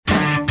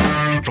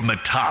from the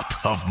top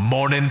of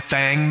Morning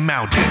Thang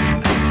Mountain.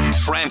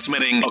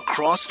 Transmitting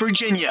across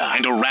Virginia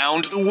and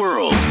around the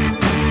world.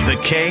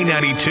 The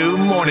K92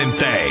 Morning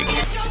Thang.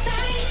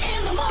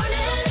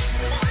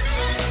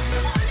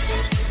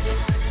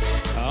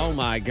 Oh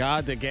my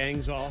God, the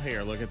gang's all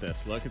here. Look at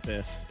this. Look at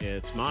this.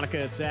 It's Monica,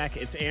 it's Zach,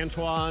 it's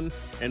Antoine,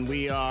 and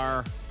we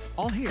are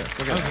all here. Look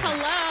at that.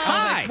 Hello.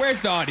 Hi.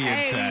 Where's the audience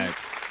Hey. at?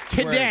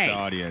 Today. Where's the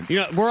audience? You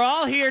know, we're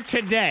all here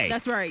today.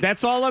 That's right.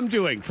 That's all I'm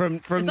doing from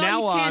That's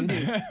now all you on.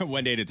 can do.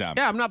 One day at a time.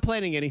 Yeah, I'm not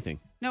planning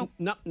anything. Nope.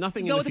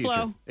 Nothing Just go in with the the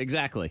future. flow.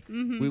 Exactly.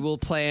 We will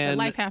plan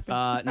Let life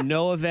happen.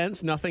 no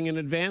events, nothing in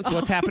advance.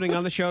 What's happening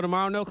on the show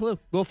tomorrow? No clue.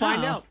 We'll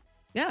find Oh. out.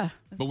 Yeah.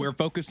 But we're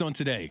focused on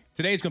today.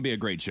 Today's going to be a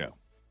great show.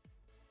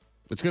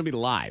 It's going to be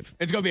live.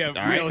 It's going to be a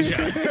All real right. show.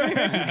 I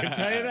can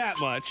tell you that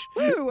much.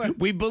 Woo.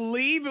 We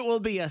believe it will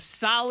be a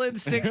solid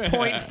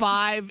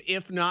 6.5,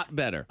 if not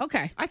better.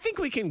 Okay. I think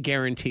we can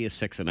guarantee a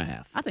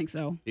 6.5. I think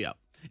so. Yeah.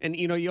 And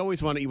you know, you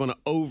always want to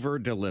over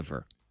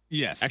deliver.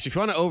 Yes. Actually, if you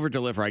want to over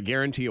deliver, I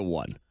guarantee a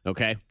 1.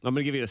 Okay, I'm going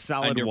to give you a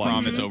solid Under 1.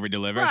 promise, over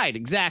deliver. Right,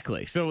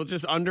 exactly. So we'll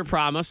just under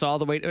promise all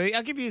the way.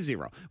 I'll give you a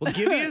 0. We'll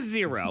give you a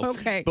 0.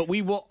 Okay. But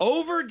we will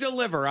over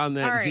deliver on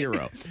that All right.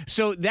 0.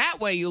 So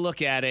that way you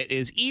look at it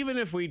is even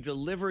if we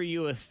deliver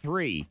you a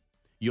 3,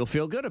 you'll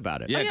feel good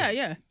about it. Yeah, Oh, yeah, 'cause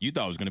yeah. You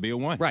thought it was going to be a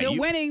 1. Right. Still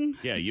you- winning.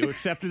 Yeah, you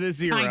accepted a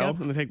 0, Kind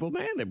of. and they think, well,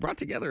 man, they brought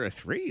together a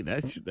 3.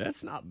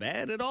 That's not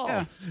bad at all.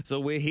 Yeah. So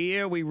we're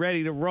here, we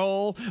ready to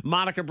roll.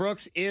 Monica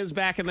Brooks is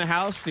back in the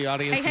house. The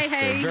audience Hey, is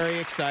hey, hey. very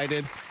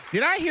excited.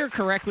 Did I hear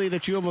correctly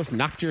that you almost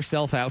knocked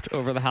yourself out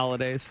over the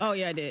holidays? Oh,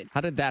 yeah, I did.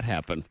 How did that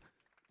happen?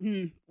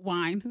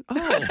 Wine.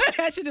 Oh.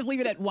 I should just leave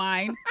it at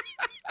wine.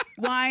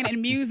 Wine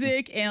and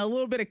music and a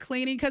little bit of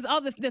cleaning because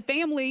all the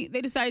family,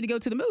 they decided to go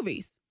to the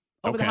movies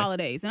over the Okay.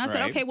 holidays. And I said,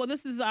 Right. okay, well,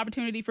 this is an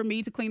opportunity for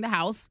me to clean the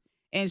house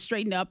and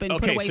straighten up and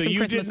put Okay, away so some you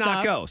Christmas did not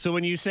stuff. go. So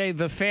when you say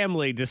the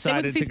family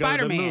decided see to go to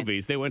the Spider-Man.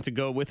 movies, they went to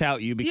go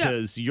without you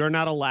because you're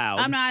not allowed.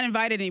 I'm not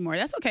invited anymore.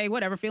 That's okay.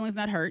 Whatever. Feelings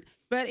not hurt.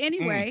 But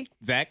anyway,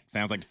 Zach,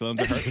 sounds like the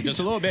films are hurting just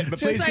a little bit, but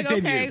Just please like,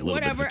 continue. okay, a little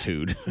whatever. bit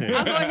of a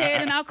I'll tude. go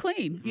ahead and I'll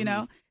clean, you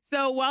know?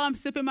 So while I'm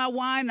sipping my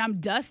wine, I'm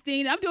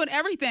dusting, I'm doing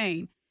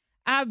everything.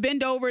 I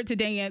bend over to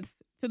dance,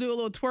 to do a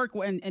little twerk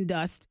and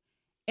dust.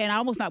 And I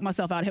almost knocked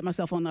myself out, hit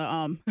myself on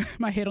the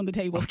my head on the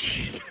table. Oh,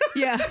 jeez.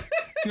 Yeah.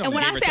 You And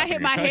when I almost say I gave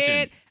hit yourself my a concussion.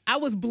 head, I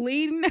was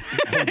bleeding.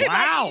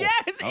 Wow.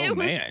 Yes. Oh, it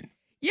was, man.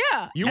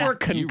 Yeah. You were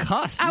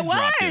concussed. I You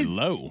dropped it was.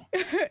 low.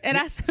 And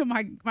I said,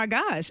 my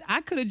gosh,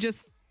 I could have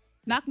just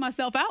knocked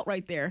myself out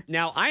right there.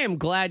 Now, I am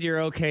glad you're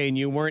okay and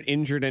you weren't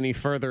injured any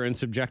further and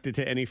subjected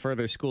to any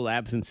further school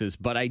absences,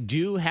 but I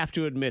do have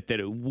to admit that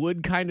it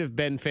would kind of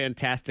been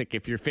fantastic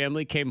if your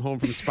family came home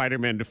from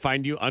Spider-Man to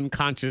find you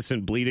unconscious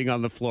and bleeding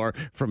on the floor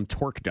from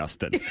twerk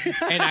dusting.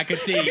 And I could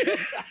see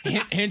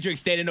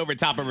Hendrix standing over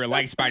top of her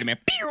like Spider-Man.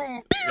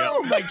 Pew,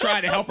 pew, like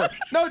trying to help her.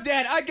 No,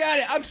 Dad, I got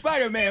it. I'm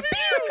Spider-Man.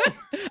 Pew.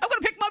 I'm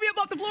going to pick Mommy up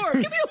off the floor.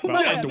 Pew, pew.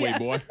 Get out the way, Yeah.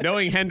 boy.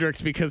 Knowing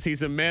Hendrix because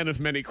he's a man of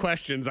many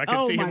questions, I could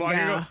Oh, see him my walking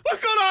and go, God.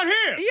 what's going on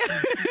here?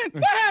 Yeah.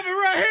 What happened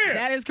right here?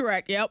 That is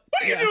correct. Yep.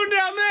 What are you doing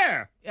down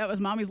there? That was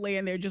Mommy's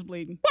laying there just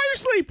bleeding. Why are you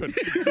sleeping?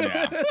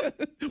 Yeah.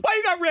 Why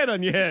you got red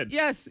on your head?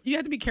 Yes, you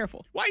have to be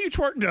careful. Why are you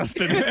twerk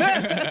dusting?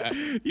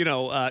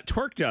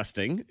 Twerk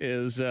dusting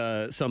is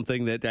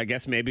something that I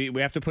guess maybe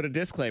we have to put a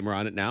disclaimer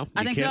on it now.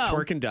 I You think can't so.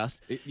 twerk and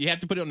dust. You have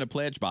to put it on the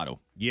pledge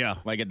bottle. Yeah.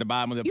 Like at the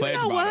bottom of the You pledge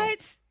know bottle.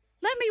 what?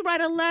 Let me write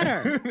a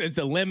letter. It's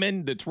the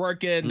lemon, the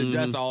twerking, the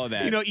dust, all of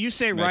that. You know, you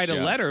say Nice write a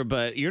job. letter,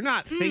 but you're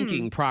not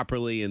thinking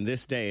properly in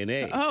this day and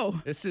age.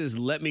 Oh. This is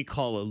let me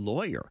call a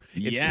lawyer.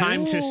 It's Yes.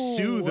 time to Ooh.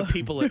 sue the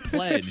people at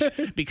Pledge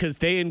because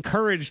they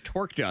encourage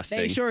twerk dusting.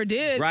 They sure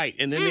did. Right.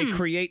 And then they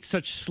create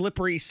such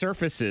slippery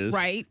surfaces.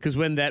 Right. Because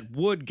when that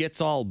wood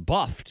gets all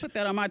buffed, Put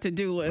that on my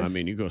to-do list. I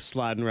mean, you go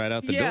sliding right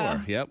out the Yeah.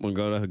 door. Yep, we'll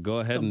go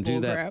ahead Some and do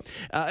bull that.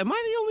 Am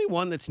I the only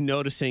one that's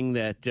noticing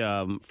that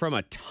from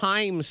a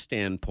time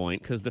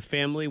standpoint, because the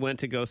family went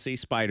to go see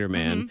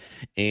Spider-Man,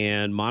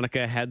 and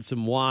Monica had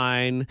some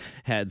wine,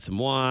 had some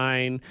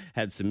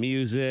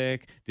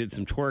music, did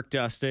some twerk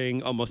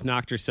dusting, almost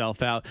knocked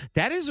herself out.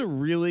 That is a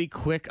really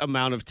quick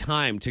amount of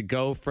time to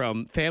go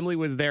from family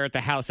was there at the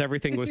house,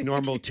 everything was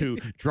normal, to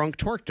drunk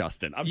twerk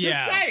dusting. I'm just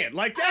Yeah. saying,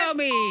 like I that.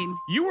 mean,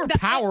 You were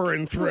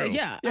powering through.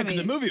 yeah. Yeah, I because mean,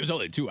 the movie was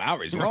only 2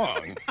 hours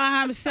long.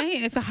 I'm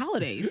saying it's a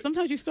holiday.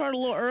 Sometimes you start a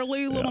little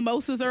early, little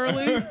mimosas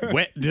early.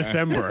 Wet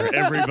December,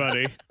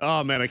 everybody.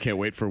 Oh, man, I can't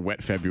wait for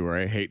wet February.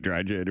 I hate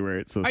dry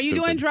January. It's so Are you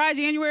stupid. doing dry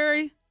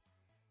January?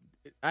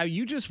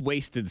 You just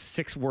wasted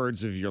 6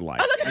 words of your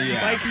life.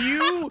 Yeah. Like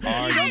you.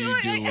 Are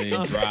you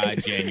doing dry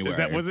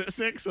January? Was it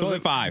 6? It's only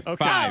 5.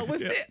 Okay. 5. Oh,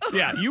 was it?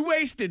 Yeah, you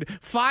wasted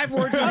 5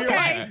 words of your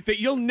Okay. life that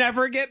you'll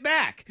never get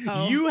back.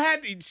 Oh. You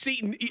had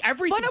see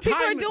every But no, time.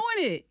 people are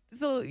doing it.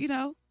 So,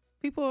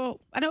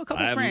 people, I know a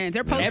couple I'm- friends.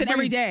 They're posting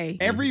every day.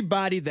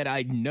 Everybody that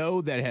I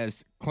know that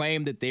has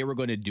claimed that they were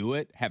going to do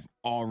it have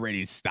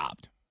already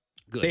stopped.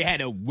 Good. They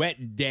had a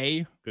wet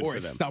day Good or for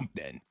them.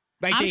 something.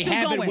 Like I'm they still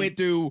haven't going. went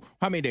through,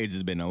 how many days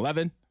has it been?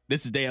 11?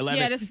 This is day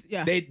 11.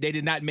 Yeah. They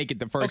did not make it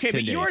the first 10 Okay,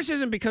 but days. yours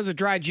isn't because of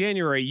dry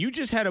January. You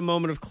just had a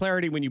moment of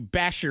clarity when you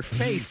bash your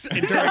face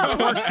during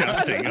twerk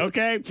dusting,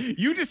 okay?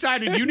 You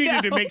decided you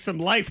needed to make some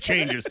life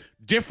changes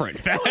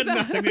different. That had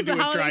nothing to do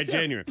with dry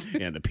January.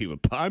 Yeah, the people,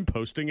 I'm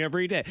posting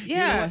every day. You know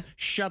Yeah. what?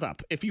 Shut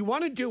up. If you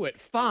want to do it,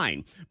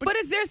 fine. But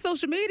it's their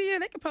social media.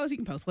 They can post. You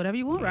can post whatever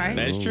you want, right?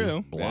 That is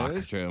true. Block. That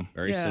is true.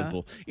 Very Yeah.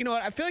 simple. You know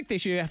what? I feel like they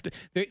should have to.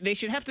 They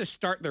should have to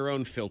start their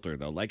own filter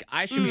though. Like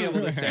I should be able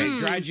to say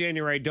dry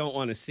January. Don't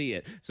want to see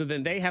it. So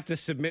then they have to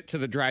submit to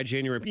the dry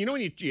January. You know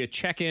when you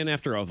check in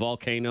after a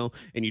volcano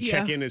and you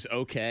check in as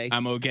okay.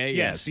 I'm okay.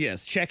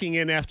 Yes. Checking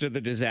in after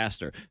the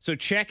disaster. So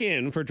check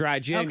in for dry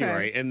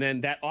January, and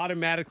then that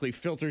automatically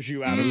filters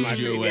you out of my you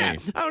feed. away. Yeah,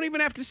 I don't even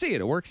have to see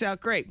it. It works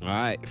out great. All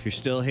right. If you're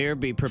still here,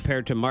 be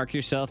prepared to mark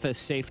yourself as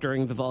safe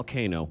during the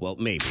volcano. Well,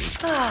 maybe.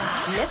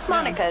 Miss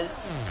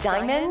Monica's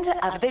Diamond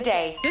of the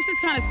Day. This is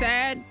kind of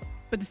sad,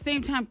 but at the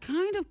same time,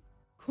 kind of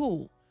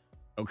cool.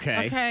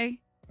 Okay. Okay.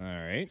 All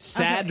right.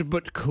 Sad Okay.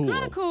 but cool.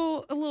 Kind of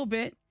cool a little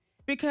bit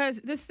because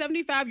this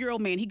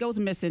 75-year-old man, he goes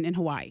missing in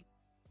Hawaii.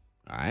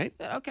 All right.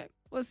 Said, okay,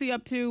 what's he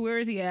up to? Where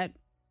is he at?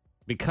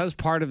 Because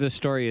part of the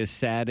story is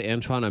sad,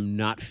 Antoine, I'm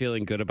not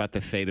feeling good about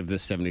the fate of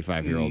this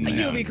 75-year-old man.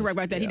 You'll be correct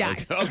about that. He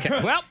dies. Okay.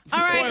 Well, All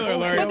right. Spoiler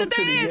alert. But the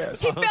thing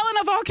is, he fell in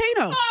a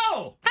volcano.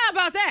 Oh! How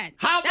about that?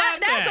 How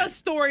about That's that? a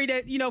story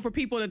that, for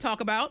people to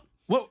talk about.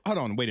 Well, hold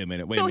on. Wait a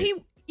minute. So What-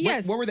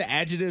 yes. What were the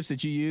adjectives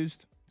that you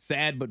used?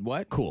 Sad, but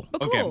what? Cool.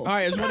 But Okay. cool. All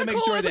right. I just want to make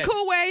cool. sure It's that a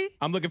cool way.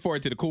 I'm looking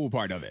forward to the cool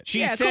part of it.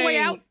 She's Yeah, cool saying, way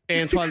out.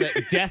 Antoine,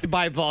 that death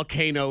by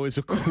volcano is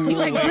a cool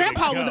Like, way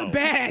Grandpa to was go. a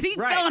badass. He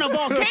Right. fell in a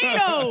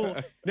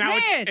volcano. Now,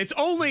 Man. it's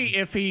only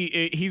if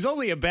he's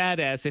only a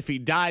badass if he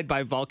died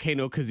by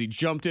volcano because he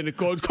jumped in and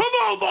goes, come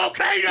on,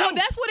 volcano! Well,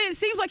 that's what it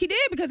seems like he did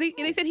because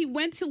they said he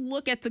went to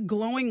look at the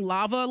glowing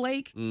lava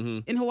lake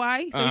in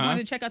Hawaii. So he wanted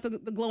to check out the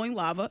glowing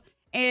lava.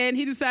 And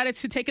he decided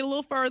to take it a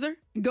little further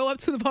and go up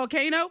to the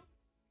volcano.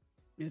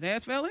 His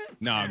ass fell in.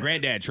 No,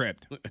 Granddad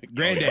tripped.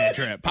 Granddad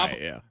tripped. Papa,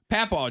 Right, yeah.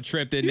 Papa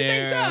tripped in You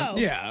think there. so?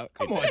 Yeah.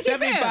 Come on. think he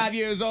 75 fell?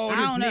 years old. I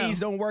His don't know. knees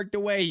don't work the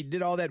way he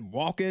did all that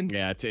walking.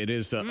 Yeah, it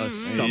is Mm-hmm.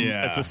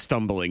 a it's a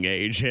stumbling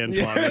age,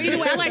 Antoine. But either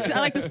way, I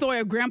like the story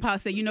of Grandpa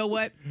said, you know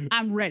what?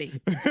 I'm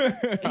ready.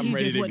 He ready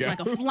just to went go. like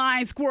a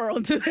flying squirrel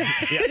into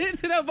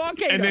the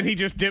volcano. And then he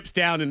just dips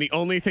down, and the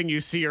only thing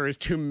you see are his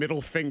two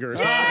middle fingers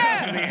in the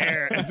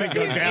air as they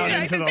go down He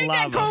into said, the take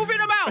that lava. COVID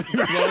him out.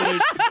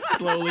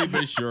 Slowly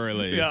but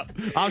surely. Yeah,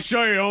 I'll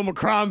show you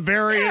Omicron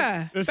variant.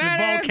 Yeah, This is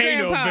badass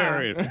volcano grandpa.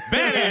 variant.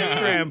 Badass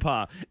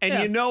grandpa. And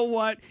Yeah. you know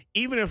what?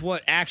 Even if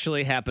what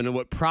actually happened and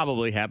what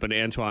probably happened,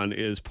 Antoine,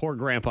 is poor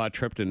grandpa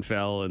tripped and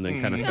fell and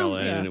then kind of fell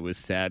in, Yeah. and it was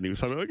sad. And he was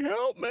probably like,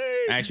 "Help me!"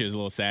 Actually, it was a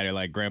little sadder.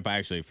 Like, Grandpa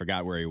actually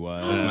forgot where he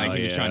was. Oh, Like,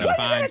 he was yeah. trying to Why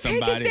find did I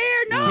take it somebody.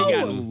 there? He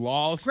got No.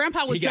 lost.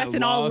 Grandpa was He got dressed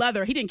in all lost.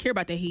 leather. He didn't care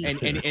about the heat. And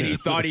he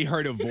thought he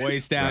heard a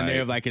voice down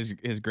there of like his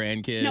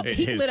grandkid. no,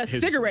 he his- lit a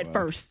his- cigarette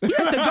first. He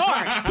had a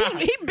cigar.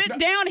 he bit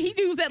down. He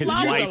used that His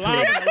lava. wife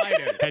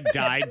lighter. had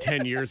died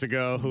 10 years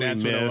ago. Who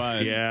That's he what it missed.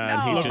 was. Yeah, and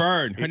No. he just-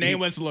 Laverne. Her he- name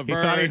was He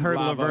Laverne. thought he heard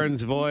Lava.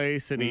 Laverne's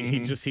voice, and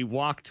he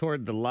walked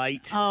toward the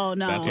light. Oh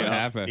no! That's what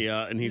happened.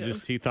 Yeah, and he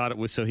thought it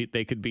was so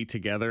they could be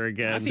together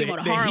again. I see him on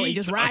a The Harley heat-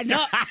 just riding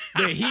up.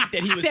 The heat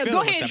that he was Said, feeling "Go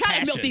was ahead and the try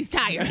to milk passion. these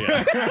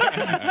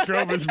tires."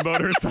 Drove his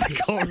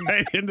motorcycle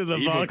right into the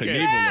Evel volcano.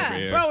 Knievel over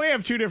here. Well, we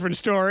have two different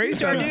stories.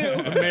 Sure do.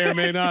 It may or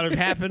may not have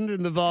happened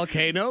in the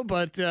volcano,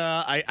 but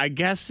I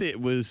guess it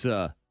was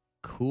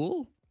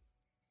cool.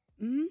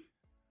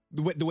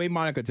 The way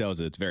Monica tells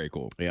it, it's very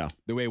cool. Yeah.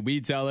 The way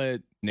we tell it,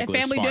 At Nicholas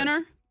family Sparks.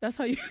 dinner. That's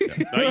how you. You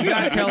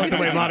gotta tell it the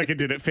way Monica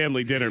did at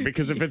family dinner,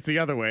 because if it's the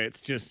other way, it's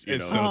just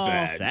It's it's so not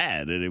sad.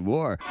 sad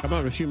anymore. Come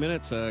on, in a few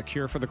minutes,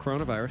 cure for the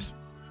coronavirus.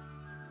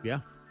 Yeah.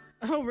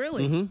 Oh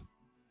really? Mm-hmm.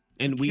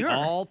 And we Cure?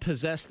 all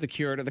possess the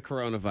cure to the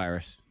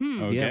coronavirus.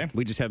 Okay. Yeah,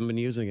 we just haven't been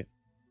using it.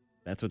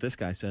 That's what this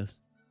guy says.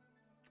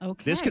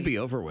 Okay. This could be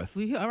over with.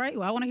 All right.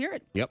 Well, I want to hear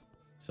it. Yep.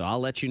 So I'll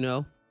let you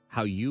know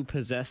how you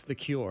possess the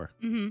cure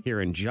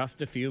here in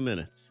just a few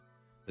minutes.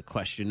 The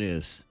question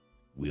is,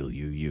 will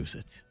you use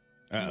it?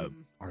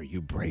 Are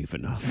you brave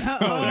enough?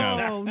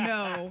 Oh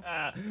no!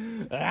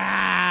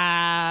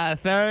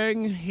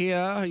 Thing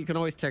here. You can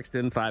always text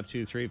in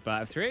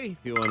 52353 if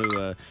you want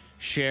to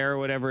share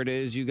whatever it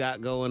is you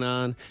got going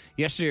on.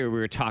 Yesterday we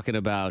were talking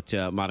about,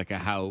 Monica,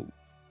 how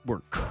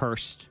we're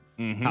cursed.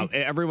 How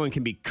everyone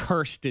can be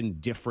cursed in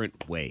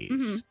different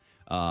ways.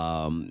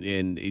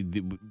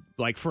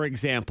 Like, for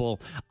example,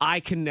 I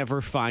can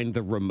never find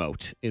the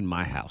remote in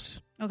my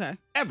house. Okay,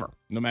 Ever.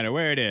 No matter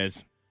where it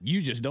is, you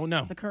just don't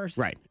know. it's a curse.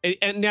 Right.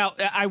 And now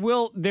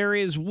there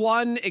is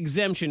one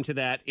exemption to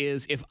that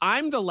is if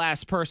I'm the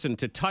last person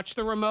to touch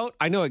the remote,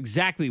 I know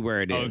exactly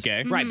where it is.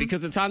 Okay. Right.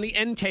 Because it's on the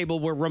end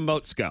table where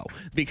remotes go.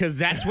 Because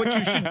that's what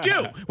you should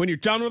do. When you're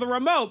done with the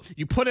remote,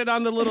 you put it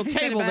on the little Set it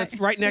table back. that's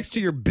right next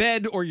to your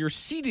bed or your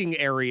seating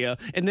area,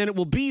 and then it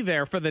will be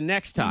there for the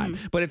next time.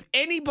 But if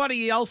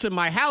anybody else in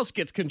my house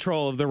gets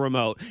control of the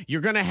remote,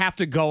 you're going to have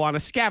to go on a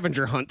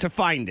scavenger hunt to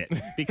find it.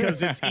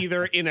 Because it's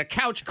either in a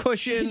couch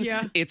cushion,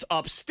 Yeah. it's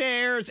upstairs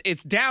upstairs,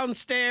 it's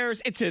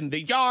downstairs, it's in the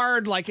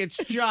yard. Like, it's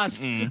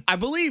just, I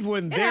believe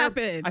when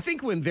happens. I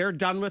think when they're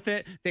done with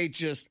it, they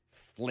just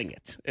fling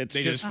it. It's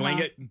They just fling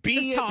it.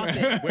 Be Just toss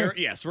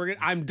it.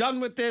 I'm done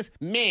with this.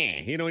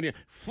 Man, you know, when you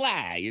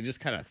fly, you just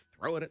kind of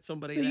throw it at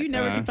somebody. So you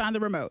never can find the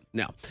remote.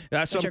 No. So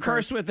I'm your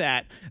cursed curse? with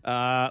that.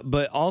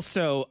 But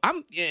also,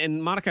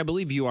 and Monica, I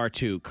believe you are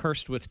too,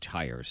 cursed with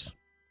tires.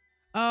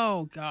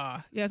 Oh,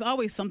 God. Yeah, there's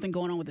always something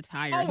going on with the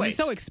tires. And Always. it's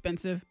so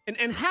expensive.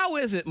 And how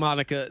is it,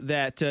 Monica,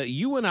 that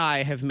you and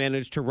I have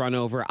managed to run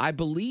over, I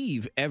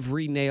believe,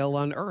 every nail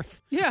on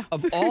earth? Yeah.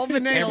 Of all the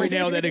nails. Every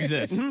nail that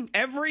exists.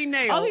 Every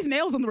nail. All these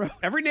nails on the road.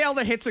 Every nail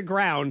that hits the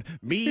ground,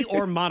 me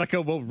or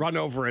Monica will run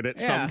over it at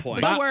Yeah. some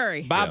point. So don't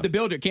worry. Bob the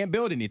builder can't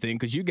build anything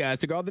because you guys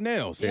took all the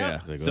nails. Yeah.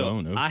 It's like, So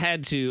oh, no. I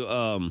had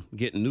to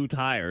get new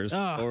tires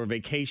over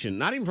vacation.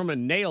 Not even from a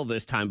nail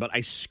this time, but I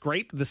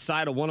scraped the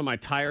side of one of my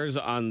tires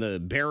on the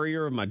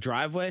barrier of my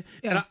driveway.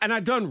 Yeah. And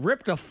I done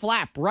ripped a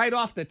flap right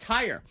off the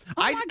tire.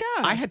 Oh, my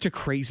gosh. I had to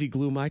crazy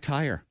glue my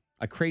tire.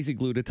 I crazy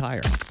glued a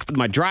tire.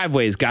 My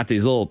driveway's got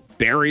these little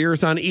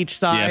barriers on each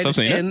side. Yes, I've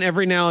seen it. And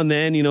every now and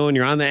then, you know, when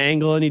you're on the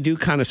angle and you do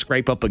kind of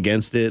scrape up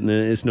against it, and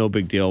it's no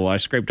big deal. Well, I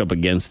scraped up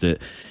against it.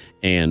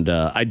 And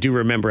I do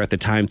remember at the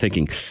time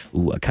thinking,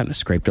 ooh, I kind of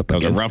scraped up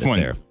was a against rough it one.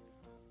 there.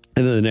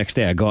 And then the next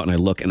day I go out and I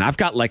look, and I've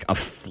got like a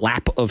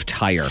flap of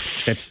tire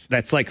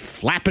that's like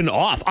flapping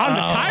off on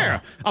the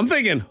tire. I'm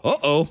thinking,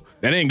 uh-oh.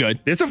 That ain't good.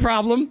 It's a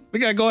problem. We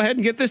got to go ahead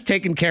and get this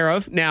taken care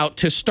of. Now,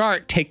 to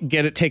start,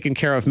 get it taken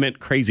care of meant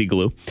crazy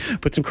glue.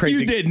 Put some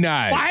crazy You did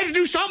not. Well, I had to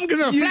do something because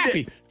of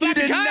flappy. You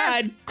Flappy did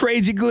tire. not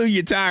crazy glue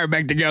your tire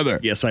back together.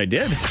 Yes, I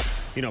did.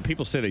 You know,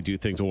 people say they do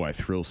things. Oh, I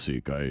thrill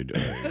seek. I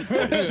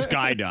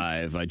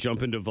skydive. I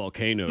jump into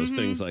volcanoes.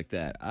 Things like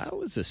that. I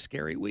was a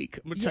scary week.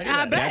 I'm gonna tell you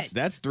I that. bet.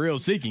 That's thrill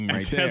seeking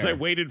right there. As I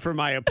waited for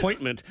my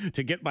appointment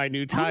to get my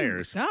new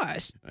tires.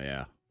 Gosh.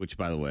 Yeah, which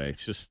by the way,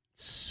 it's just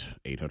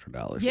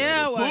 $800.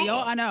 Yeah, later.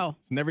 well, I know.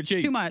 It's never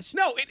cheap. Too much.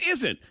 No, it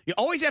isn't. You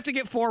always have to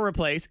get 4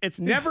 replaced. It's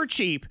never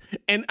cheap.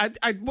 And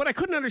what I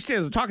couldn't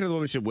understand is talking to the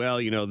woman, she said,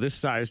 well, you know, this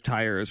size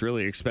tire is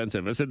really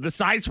expensive. I said, the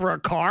size for a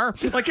car?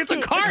 Like, it's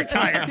a car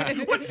tire.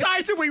 What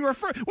size are we what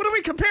are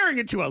we comparing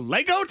it to? A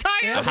Lego tire?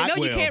 Yeah, Hot they know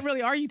you Wheel. can't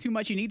really argue too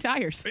much. You need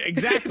tires.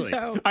 Exactly.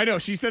 So- I know.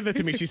 She said that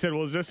to me. She said,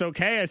 well, is this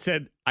okay? I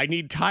said, I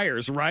need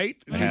tires, right?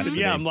 And she Has said, to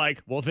yeah. be. I'm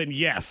like, well, then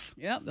yes.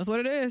 Yep, that's what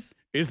it is.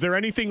 Is there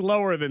anything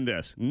lower than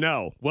this?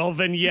 No. Well,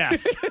 then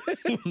yes.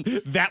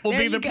 That will There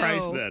be you the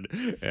price go.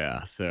 then.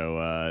 Yeah. So,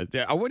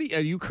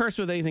 are you cursed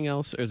with anything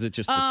else, or is it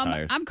just the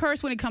tires? I'm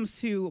cursed when it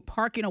comes to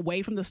parking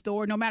away from the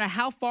store. No matter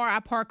how far I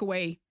park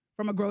away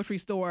from a grocery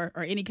store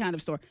or any kind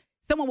of store,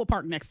 someone will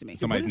park next to me.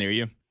 Somebody's near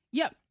you.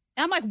 Yep.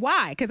 I'm like,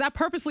 why? Because I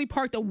purposely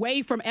parked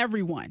away from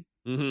everyone.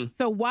 Mm-hmm.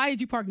 So why did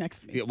you park next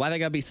to me? Yeah, why they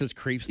gotta be such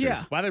creepsters?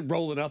 Yeah. Why they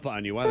rolling up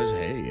on you? Why there's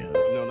hey?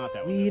 No, not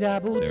that one.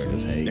 There it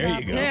is. Hey. There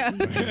you go. Yeah.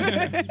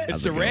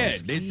 It's the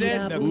red. They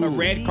said a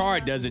red car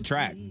does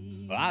attract.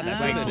 Ah,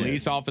 that's Like what it is.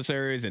 police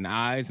officers and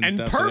eyes and, And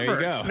stuff. So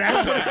perverts. there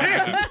you go.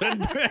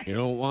 That's what it is. You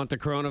don't want the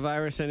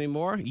coronavirus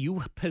anymore?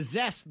 You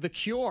possess the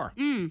cure.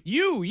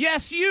 You,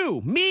 yes,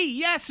 you. Me,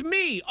 yes,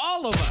 me.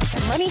 All of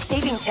us. Money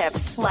saving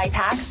tips, life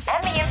hacks,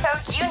 and the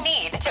info you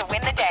need to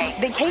win the day.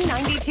 The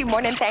K92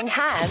 Morning Thing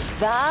has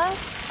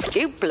the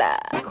dupla.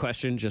 The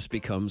question just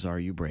becomes, are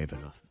you brave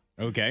enough?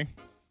 Okay.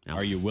 Now,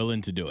 Are you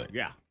willing to do it?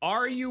 Yeah.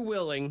 Are you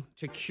willing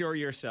to cure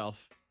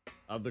yourself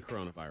of the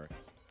coronavirus?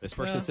 This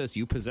person Well- says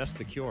you possess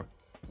the cure.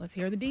 Let's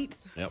hear the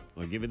deets. Yep,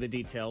 I'll give you the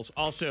details.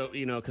 Also,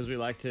 you know, because we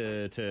like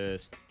to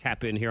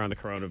tap in here on the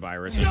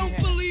coronavirus. Don't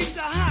believe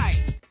the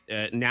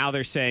hype. Now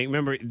they're saying,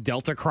 remember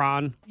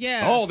Deltacron?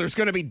 Yeah. Oh, there's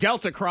going to be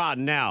Deltacron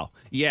now.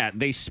 Yeah,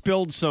 they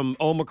spilled some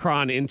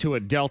Omicron into a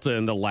Delta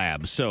in the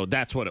lab, so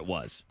that's what it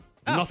was.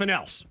 Nothing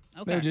else.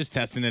 Okay. They're just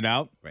testing it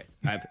out. Right.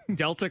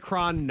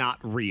 Deltacron, not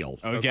real.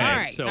 Okay. All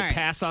right, So all right.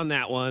 pass on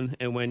that one.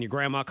 And when your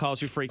grandma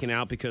calls you freaking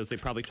out because they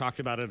probably talked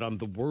about it on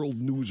the World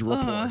News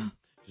Report,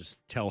 just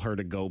tell her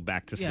to go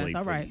back to Yes, sleep.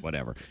 all or right.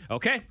 Whatever.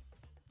 Okay.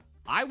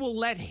 I will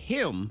let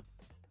him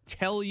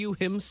tell you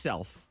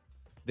himself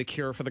the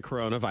cure for the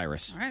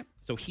coronavirus. All right.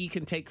 So he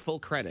can take full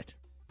credit.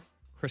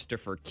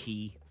 Christopher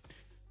Key.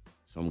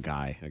 Some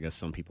guy. I guess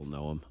some people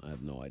know him. I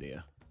have no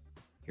idea.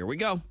 Here we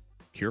go.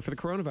 Cure for the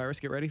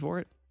coronavirus. Get ready for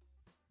it.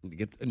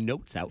 Get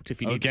notes out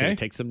if you need Okay. to.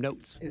 Take some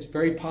notes. It's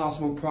very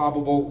possible,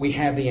 probable, we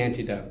have the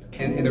antidote.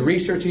 And the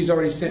research he's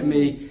already sent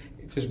me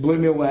just blew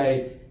me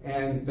away,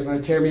 and they're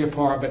going to tear me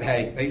apart, but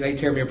hey, they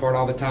tear me apart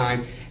all the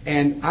time.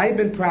 And I've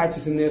been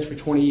practicing this for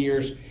 20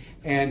 years,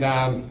 and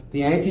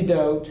the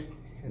antidote,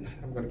 and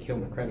I'm going to kill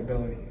my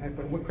credibility,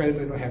 but what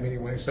credibility do I have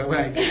anyway? So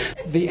hey,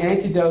 the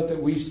antidote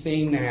that we've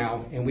seen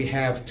now, and we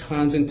have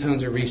tons and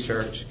tons of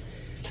research,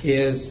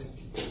 is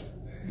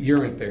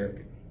urine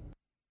therapy.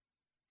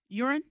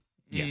 Urine?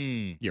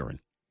 Yes. Urine.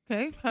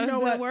 Okay. How You does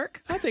know that what?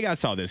 work? I think I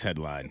saw this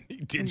headline.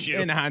 Did you?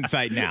 In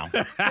hindsight now.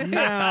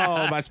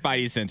 No, my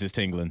spidey sense is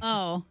tingling.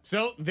 Oh,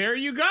 So there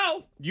you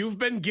go. You've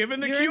been given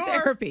the urine cure.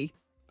 therapy.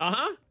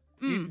 Uh-huh.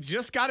 You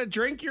just got to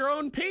drink your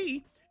own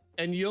pee,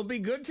 and you'll be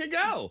good to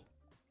go.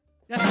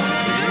 That's what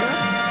you do?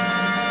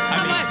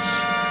 How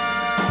much?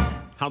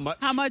 How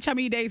much? How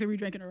many days are we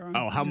drinking around?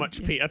 Oh, how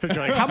much pee? I thought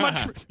you were like, how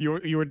much?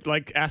 You were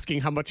like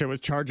asking how much I was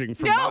charging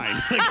for No.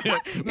 mine.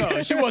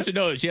 No, she wants to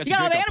know if she has You to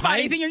got all drink the a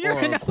antibodies pint in your or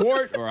urine. a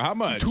quart or how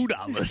much?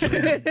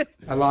 $2.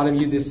 A lot of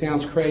you, this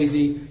sounds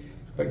crazy,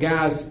 but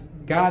guys,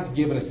 God's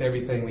given us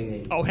everything we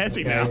need. Oh, has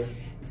he now?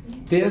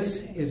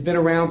 This has been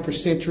around for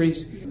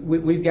centuries.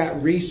 We've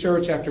got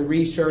research after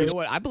research. You know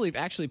what? I believe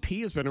actually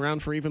pee has been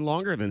around for even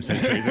longer than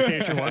centuries, in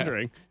case you're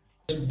wondering.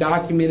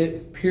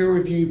 Documented,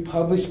 peer-reviewed,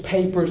 published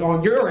papers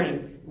on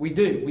urine. We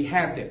do. We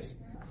have this.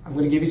 I'm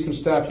going to give you some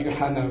stuff.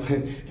 I know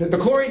the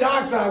chlorine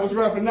dioxide was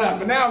rough enough,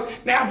 but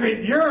now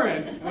drink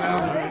urine.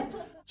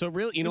 So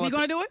really, you know Is he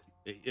what? going to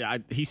do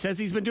it? He says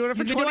he's been doing it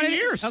for He's been 20 doing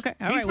it? years. Okay,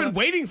 all He's right, been well.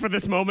 waiting for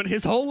this moment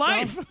his whole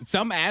life.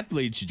 Some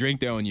athletes drink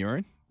their own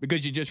urine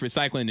because you're just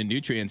recycling the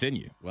nutrients in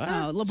you.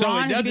 LeBron, So it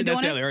has he doesn't been doing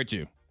necessarily it? hurt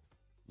you.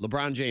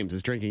 LeBron James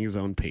is drinking his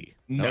own pee.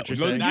 Is that No, what you're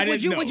saying? I Would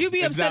didn't you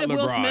be know. It's upset if not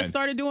Will LeBron. Smith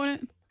started doing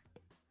it?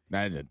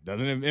 That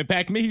doesn't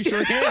impact me. He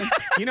sure can.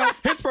 You know,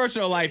 His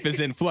personal life is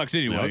in flux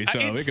anyway, so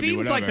it, it could be seems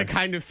whatever. like the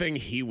kind of thing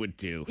he would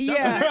do.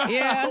 Yeah,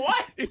 yeah.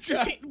 What? It's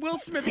just Will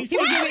Smith. He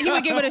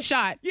would give it a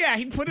shot. Yeah,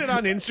 he'd put it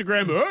on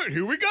Instagram. All right,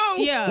 here we go.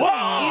 Yeah.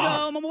 Whoa! You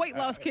know, I'm on a weight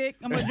loss kick.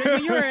 I'm going to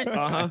drink my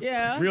urine.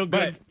 Yeah. Real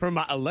good But- for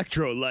my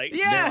electrolytes.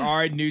 Yeah. There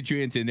are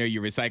nutrients in there.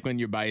 You're recycling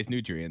your body's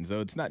nutrients, so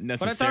it's not But I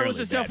necessarily. thought it was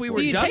the stuff bad we for were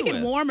Do you done take it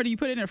with. warm or do you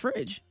put it in the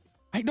fridge?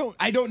 I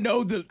don't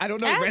know the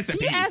recipe.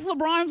 Can you ask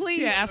LeBron, please?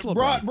 Yeah, ask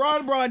LeBron.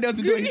 Braun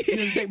doesn't do it. He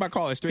doesn't take my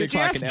call at 3 Did you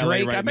o'clock ask in LA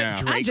Drake? right I now.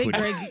 bet Drake Drake would.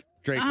 Drake.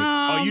 Drake would.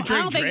 Oh, you I drink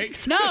don't think-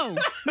 Drake's? No,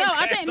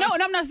 I think no,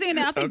 and I'm not saying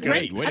that. I think Okay.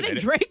 Drake. Wait a I think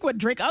minute. Drake would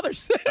drink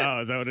others.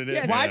 Oh, is that what it is?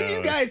 Yes. Why do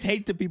you guys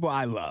hate the people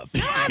I love?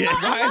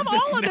 I love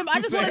all of them.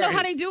 I just want to know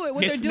how they do it.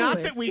 What It's they're doing.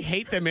 not that we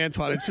hate them,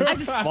 Antoine. It's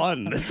just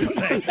fun. That's what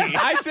they hate.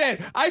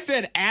 I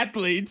said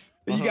athletes.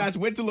 Then you guys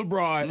went to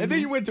LeBron, and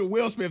then you went to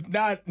Will Smith,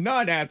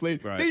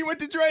 non-athlete. Right. Then you went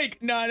to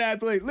Drake,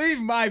 non-athlete.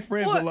 Leave my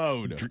friends What?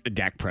 alone.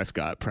 Dak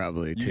Prescott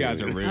probably too. You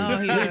guys are rude. Oh,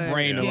 he Leave would.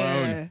 Rain Yeah.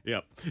 alone.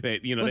 Yep.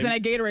 You know. What's they-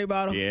 in that Gatorade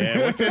bottle? Yeah,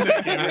 what's in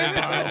that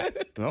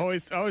Gatorade bottle?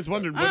 I always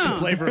wondered what the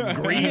flavor of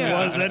green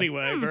was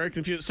anyway. Very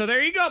confused. So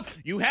there you go.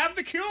 You have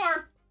the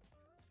cure.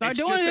 Start It's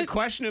doing just a it.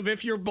 question of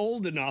if you're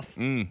bold enough.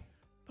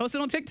 Post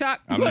it on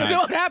TikTok. I'm Let's see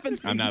not. what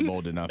happens. I'm not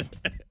bold enough.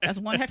 That's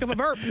one heck of a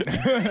verb.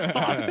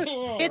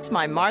 It's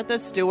my Martha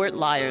Stewart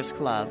Liars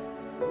Club.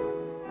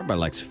 Everybody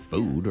likes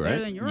food, Better right?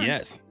 than urine.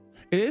 Yes.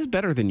 It is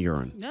better than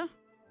urine. Yeah.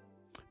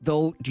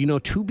 Though, do you know,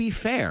 to be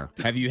fair,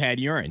 Have you had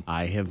urine?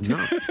 I have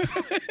not.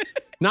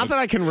 Not that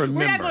I can remember.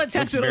 We're not going to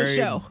test it on the Very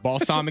show.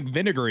 balsamic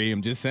vinegary.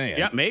 I'm just saying.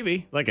 Yeah,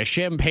 maybe. Like a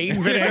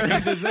champagne vinegar.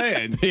 I'm just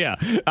saying. Yeah.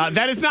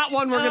 That is not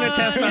one we're going to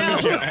test on the no.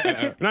 show.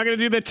 We're not going to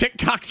do the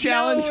TikTok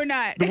challenge. we're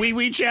not. The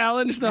wee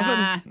challenge. Nothing.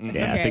 Nah, it's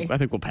yeah, okay. I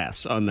think we'll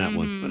pass on that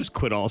one. I'll just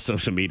quit all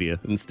social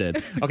media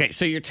instead. Okay,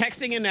 so you're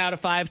texting in now to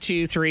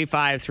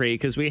 52353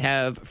 because we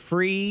have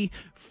free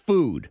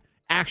food.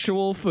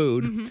 Actual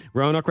food.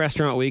 Roanoke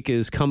Restaurant Week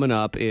is coming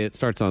up. It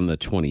starts on the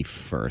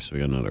 21st. We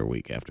got another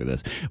week after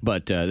this.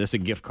 But this is a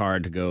gift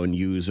card to go and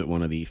use at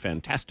one of the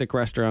fantastic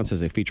restaurants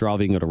as they feature all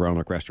of you. You can go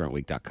to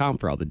RoanokeRestaurantWeek.com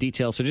for all the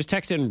details. So just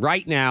text in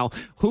right now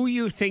who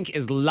you think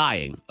is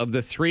lying of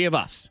the three of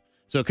us.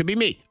 So it could be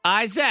me.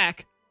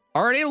 Zach,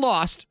 already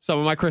lost some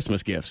of my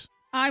Christmas gifts.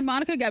 I,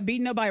 Monica, got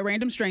beaten up by a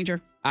random stranger.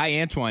 I,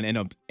 Antoine,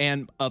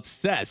 am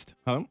obsessed.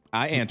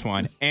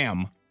 Antoine,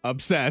 am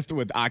obsessed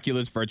with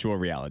Oculus virtual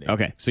reality.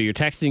 Okay, so you're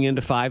texting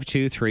into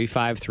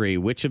 52353.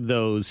 Which of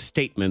those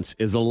statements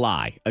is a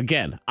lie?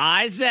 Again,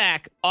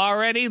 Zach,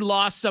 already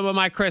lost some of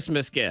my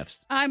Christmas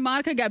gifts. I,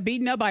 Monica, got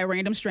beaten up by a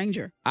random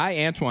stranger. I,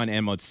 Antoine,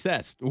 am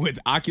obsessed with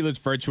Oculus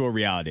virtual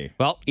reality.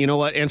 Well, you know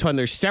what, Antoine?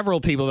 There's several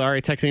people that are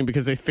already texting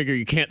because they figure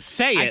you can't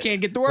say it. I can't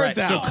get the words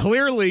Right, out. So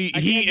clearly, I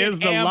he can't get is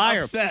the am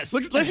liar. obsessed.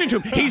 Look, listen to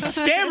him. He's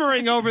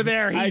stammering over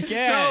there. He's so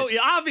can't.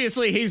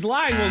 obviously he's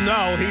lying.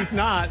 Well, no, he's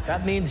not.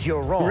 That means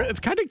you're wrong. It's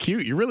kind of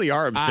cute. You really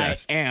are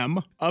obsessed. I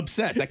am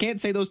obsessed. I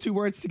can't say those two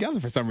words together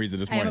for some reason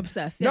this I am morning.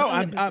 obsessed. No, Yeah,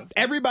 I'm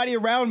everybody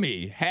around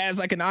me has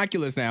like an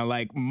Oculus now.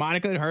 Like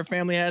Monica and her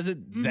family has it.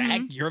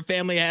 Zach, your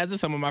family has it.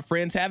 Some of my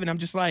friends have it. I'm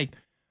just like,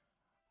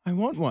 I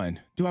want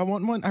one. Do I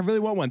want one? I really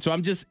want one. So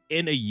I'm just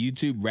in a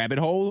YouTube rabbit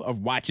hole of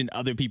watching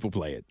other people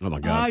play it. Oh my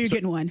God! Oh, you're So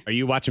getting one. Are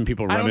you watching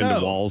people I run don't into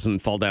know. walls and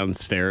fall down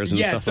stairs and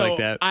Yeah, stuff so like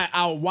that?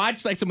 I'll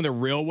watch like some of the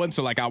real ones.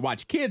 So like I'll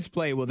watch kids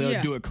play. Well, they'll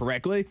Yeah. do it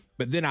correctly.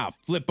 But then I'll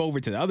flip over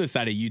to the other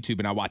side of YouTube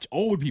and I'll watch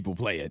old people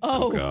play it.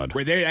 Oh, God.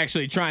 Where they're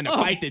actually trying to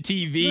fight the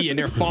TV and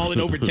they're falling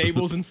over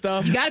tables and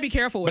stuff. You got to be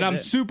careful with But I'm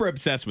it. super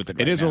obsessed with it. It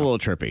right is now. a little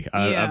trippy.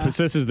 Yeah.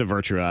 So this is the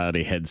virtual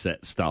reality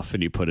headset stuff,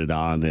 and you put it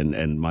on,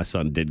 and my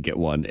son did get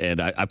one,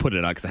 and I put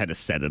it on because I had to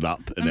set it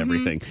up and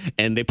everything.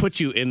 And they put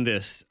you in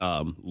this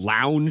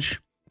lounge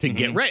to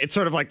get ready. It's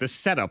sort of like the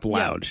setup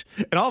lounge.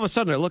 And all of a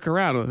sudden, I look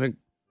around and I think,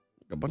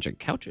 a bunch of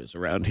couches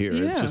around here. It's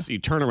Yeah. just you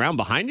turn around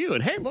behind you,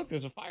 and hey, look,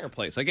 there's a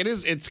fireplace. Like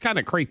it's kind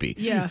of creepy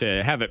Yeah.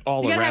 to have it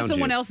all You got to around have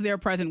someone you. else there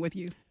present with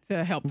you.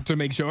 to help. To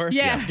make sure?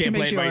 Yeah, You to can't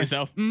make play it by sure.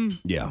 yourself?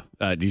 Yeah.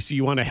 Do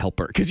you want to help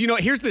her? Because,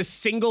 here's the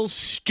single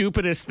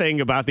stupidest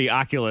thing about the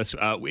Oculus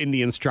in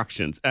the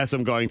instructions as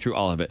I'm going through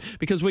all of it.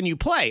 Because when you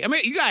play,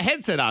 you got a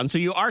headset on, so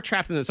you are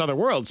trapped in this other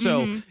world.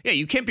 So, yeah,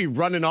 you can't be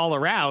running all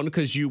around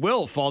because you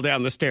will fall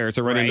down the stairs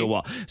or run into a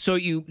wall. So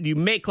you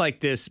make like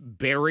this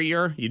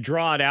barrier. You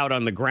draw it out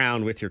on the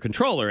ground with your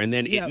controller, and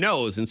then it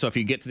knows. And so if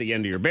you get to the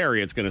end of your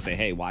barrier, it's going to say,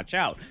 hey, watch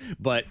out.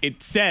 But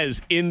it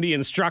says in the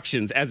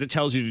instructions, as it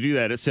tells you to do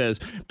that, it says,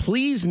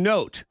 please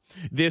note,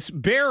 this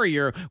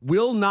barrier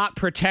will not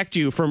protect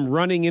you from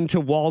running into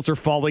walls or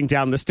falling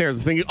down the stairs.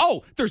 I'm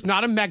thinking, there's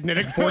not a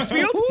magnetic force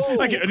field?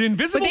 Like an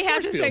invisible But they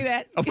have force to field. say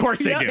that. Of course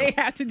they do. They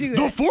have to do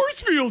that. The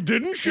force field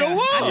didn't show I up.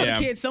 tell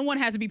the kids, someone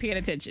has to be paying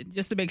attention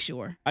just to make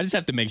sure. I just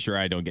have to make sure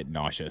I don't get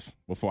nauseous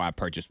before I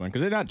purchase one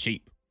because they're not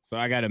cheap. So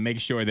I got to make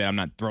sure that I'm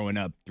not throwing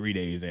up 3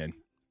 days in.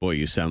 Boy,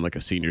 you sound like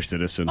a senior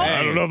citizen. Oh.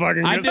 I don't know if I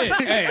can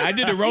get I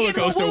did the roller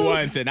coaster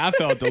once, and I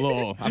felt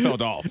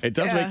off. It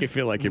does make you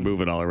feel like you're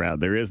moving all around.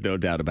 There is no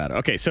doubt about it.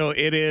 Okay, so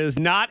it is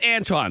not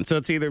Antoine. So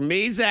it's either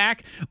me,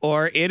 Zach,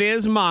 or it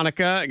is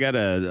Monica. I got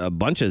a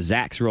bunch of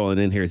Zachs rolling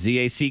in here.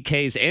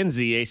 Z-A-C-Ks and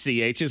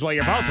Z-A-C-Hs. Well,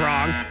 you're both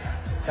wrong.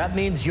 That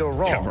means you're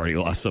wrong. I've already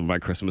lost some of my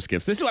Christmas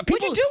gifts. This is what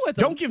people What'd you do with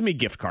them? don't give me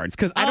gift cards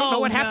because I don't know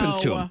what happens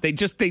to them. They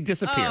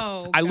disappear.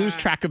 Oh, I lose God.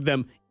 track of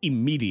them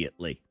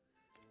immediately.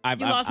 You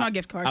lost my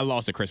gift card. I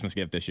lost a Christmas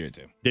gift this year,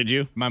 too. Did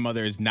you? My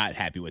mother is not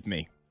happy with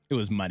me. It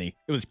was money.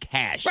 It was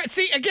cash. Right.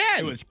 See, again.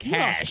 It was You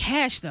lost cash.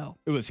 cash, though.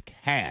 It was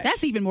cash.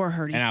 That's even more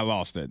hurting. And I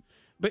lost it.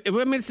 But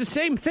it's the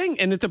same thing.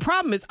 And the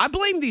problem is, I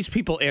blame these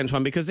people,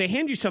 Antoine, because they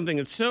hand you something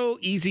that's so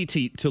easy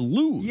to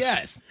lose.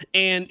 Yes.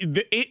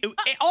 And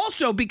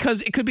also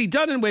because it could be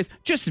done with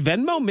just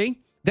Venmo me.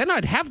 Then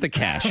I'd have the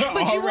cash. But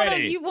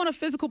Already. you want a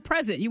physical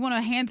present. You want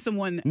to hand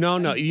someone. No.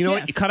 You know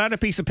what? You gifts. cut out a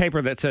piece of paper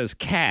that says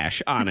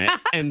cash on it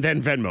and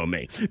then Venmo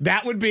me.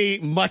 That would be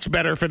much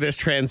better for this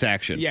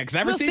transaction. Yeah, because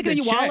I We'll received stick it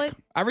the in your check. wallet.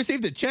 I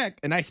received the check,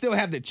 and I still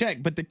have the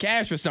check, but the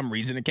cash, for some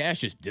reason, the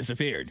cash just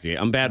disappeared.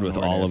 Yeah, I'm bad with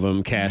where it all is. of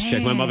them. Cash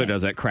check. My Man. mother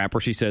does that crap where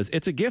she says,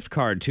 it's a gift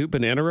card to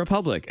Banana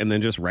Republic, and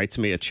then just writes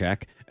me a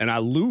check, and I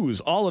lose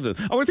all of them.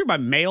 I went through my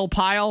mail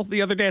pile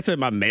the other day. I said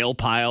my mail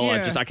pile.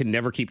 Yeah. I could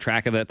never keep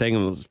track of that thing.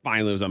 And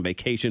finally, I was on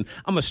vacation.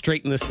 I'm going to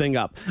straighten this thing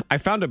up. I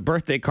found a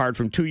birthday card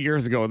from 2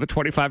 years ago with a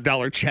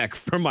 $25 check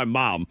from my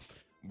mom.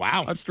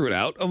 Wow. I just threw it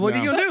out. What are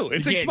you gonna do?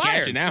 It's You can't cash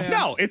expired it now.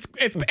 No, it's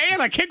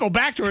and I can't go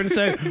back to her and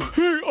say,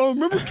 hey,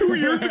 remember 2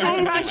 years I'm ago?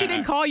 surprised she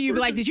didn't call you. Be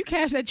like, did you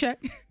cash that check?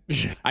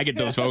 I get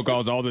those phone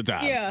calls all the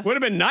time. Yeah. Would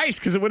have been nice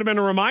because it would have been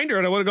a reminder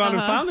and I would have gone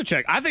and found the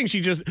check. I think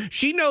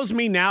she knows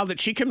me now that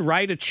she can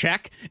write a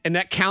check and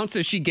that counts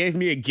as she gave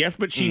me a gift,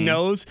 but she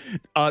knows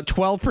a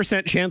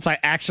 12% chance I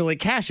actually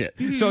cash it.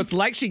 So it's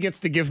like she gets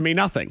to give me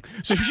nothing.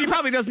 So she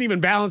probably doesn't even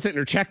balance it in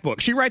her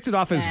checkbook. She writes it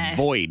off as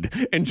void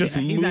and just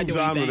he's not moves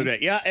doing on with the anything.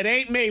 day. Yeah, it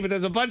ain't me, but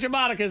there's a bunch of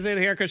Monicas in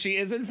here because she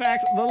is in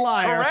fact the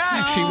liar.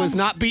 Correct. She was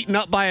not beaten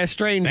up by a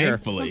stranger.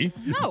 Thankfully.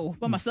 No,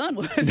 but my son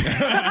was. This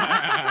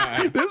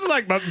is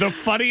like the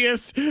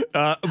funniest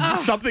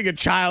something a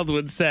child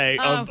would say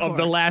Of of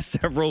the course. last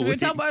several We're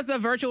weeks. talking about the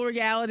virtual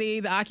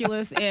reality, the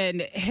Oculus,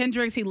 and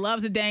Hendrix. He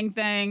loves the dang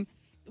thing.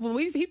 When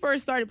he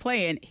first started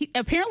playing,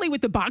 apparently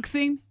with the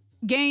boxing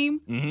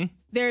game,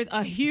 there's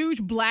a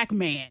huge black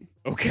man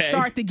Okay. to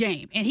start the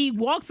game, and he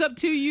walks up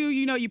to you.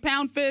 You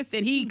pound fist,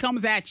 and he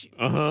comes at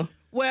you.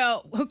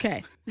 Well,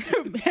 okay.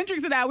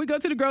 Hendrix and I, we go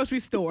to the grocery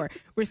store.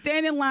 We're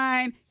standing in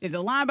line. There's a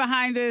line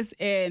behind us,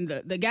 and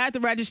the guy at the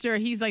register,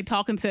 he's like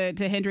talking to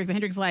Hendrix, and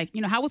Hendrix like,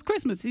 how was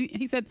Christmas?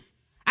 He said,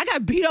 I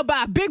got beat up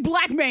by a big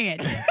black man.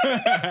 And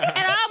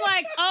I'm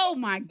like, oh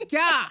my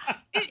God.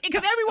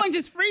 Because everyone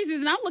just freezes,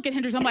 and I'm looking at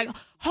Hendrix. I'm like,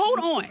 hold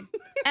on.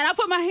 And I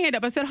put my hand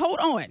up. I said, hold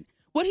on.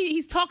 What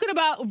he's talking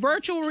about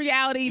virtual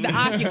reality, the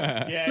Oculus.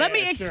 Let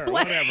me sure, explain.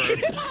 whatever.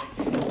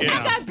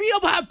 I got beat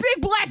up by a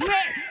big black man.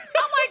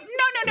 I'm like,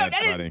 no. That's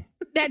funny.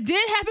 That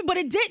did happen, but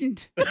it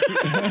didn't.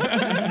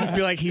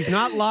 Be like, he's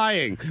not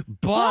lying,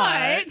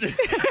 but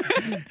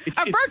it's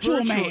a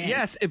virtual man.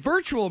 Yes, a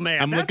virtual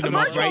man. I'm That's looking him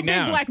up virtual right big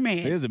now. black man.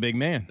 He is a big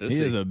man. Let's He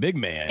see. is a big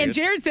man. And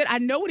Jared said, I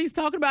know what he's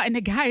talking about, and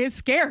the guy is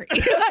scary.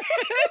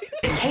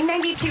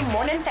 K92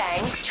 Morning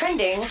Thang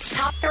trending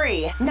top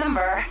 3.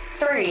 Number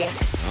 3.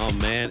 Oh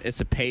man, it's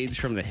a page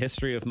from the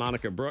history of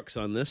Monica Brooks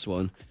on this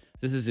one.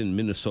 This is in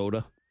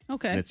Minnesota.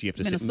 Okay. And you have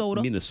to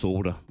Minnesota. say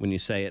Minnesota when you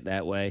say it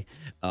that way,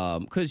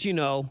 because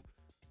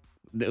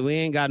we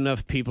ain't got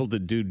enough people to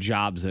do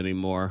jobs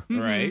anymore,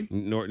 right?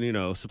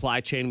 Nor,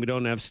 supply chain, we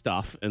don't have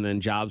stuff, and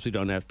then jobs, we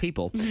don't have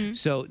people.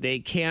 So they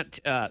can't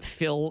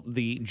fill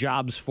the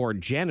jobs for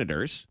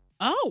janitors.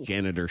 Oh.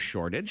 Janitor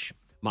shortage.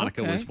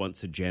 Monica Okay. was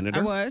once a janitor.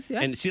 I was,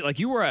 yeah. And see, like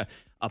you were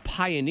a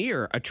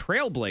pioneer, a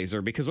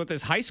trailblazer, because what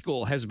this high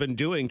school has been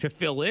doing to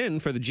fill in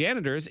for the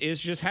janitors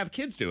is just have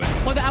kids do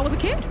it. Well, I was a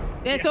kid,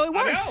 and so it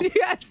works. know.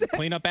 Yes.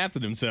 Clean up after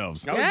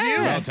themselves. That was you.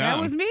 Well that done.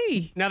 was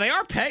me. Now they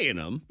are paying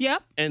them.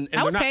 Yep. And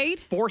I was they're not paid.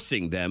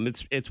 forcing them.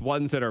 It's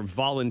ones that are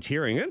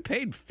volunteering and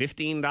paid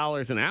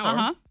 $15 an hour.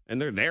 Uh-huh. And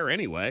they're there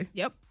anyway.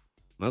 Yep.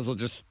 Might as well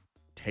just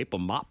tape a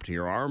mop to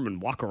your arm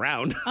and walk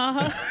around.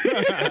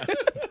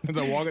 As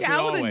I walk through the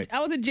hallway. I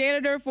was a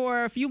janitor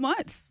for a few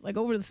months, like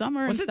over the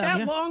summer. Was and it stuff.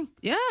 that long?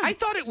 Yeah. I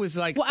thought it was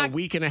like a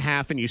week and a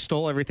half, and you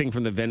stole everything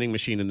from the vending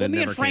machine and then me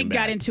never and Frank came back.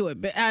 got into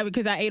it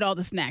because I ate all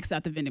the snacks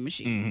out the vending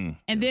machine.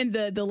 And then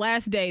the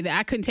last day that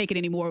I couldn't take it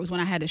anymore was when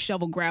I had to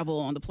shovel gravel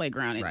on the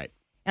playground.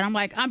 And I'm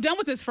like, I'm done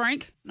with this,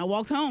 Frank. And I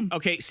walked home.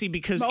 Okay, see,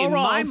 because My in my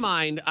overalls.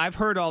 mind, I've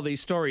heard all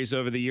these stories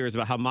over the years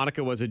about how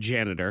Monica was a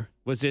janitor.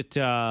 Was it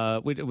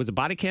was it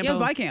Body Camp? Yeah, it was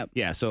Body Camp.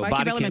 Yeah, so Body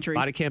Camp Elementary.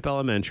 Body Camp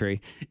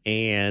Elementary.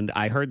 And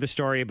I heard the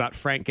story about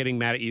Frank getting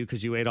mad at you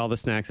because you ate all the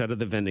snacks out of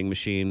the vending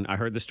machine. I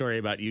heard the story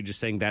about you just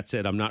saying, that's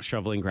it, I'm not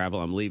shoveling gravel,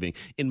 I'm leaving.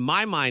 In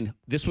my mind,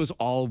 this was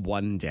all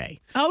one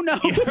day. Oh, no.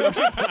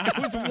 It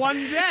was one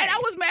day. And I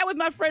was mad with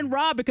my friend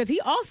Rob because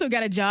he also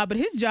got a job, but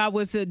his job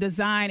was to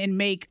design and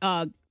make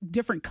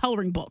different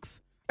coloring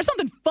books or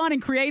something fun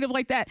and creative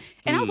like that.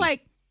 And I was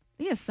like,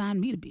 they assigned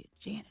me to be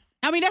a janitor.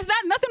 I mean, that's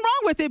nothing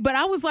wrong with it, but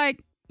I was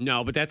like,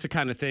 No, but that's the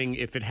kind of thing,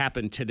 if it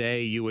happened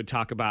today, you would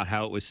talk about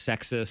how it was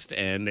sexist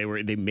and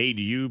they made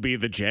you be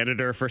the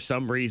janitor for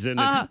some reason.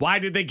 And why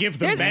did they give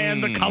the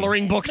man the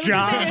coloring book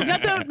job?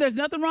 There's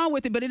nothing wrong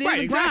with it, but it is Right,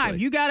 a exactly.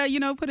 grind. You got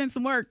to, put in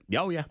some work.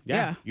 Oh, yeah.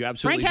 Yeah. You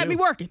absolutely Frank had do. me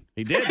working.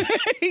 He did.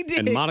 He did.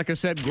 And Monica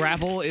said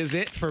gravel is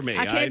it for me.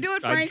 I can't do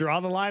it, I Frank. draw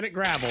the line at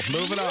gravel.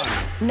 Moving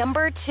on.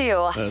 Number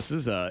 2. This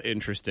is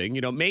interesting.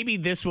 Maybe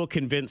this will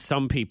convince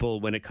some people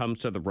when it comes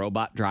to the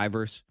robot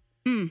drivers.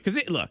 Because,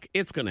 look,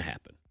 it's going to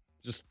happen.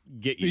 Just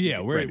get you.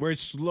 Yeah, ready. we're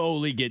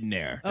slowly getting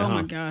there. Oh,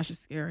 my gosh.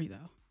 It's scary,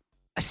 though.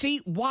 See,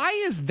 why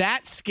is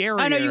that scary?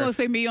 I know you're going to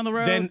say me on the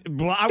road.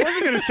 Well, I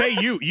wasn't going to say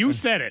you. You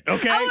said it,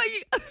 okay?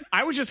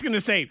 I was just going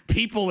to say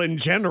people in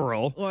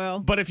general. Well.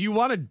 But if you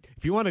want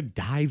to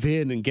dive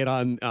in and get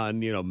on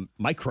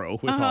micro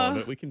with all of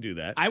it, we can do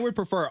that. I would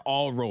prefer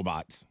all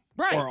robots.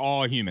 Right. Or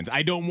all humans.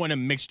 I don't want a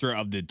mixture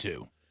of the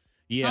two.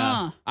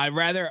 Yeah. I'd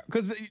rather,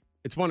 because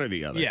It's one or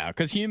the other. Yeah,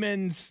 because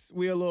humans,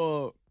 we're a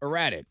little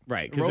erratic.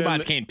 Right. 'cause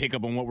Robots then can't pick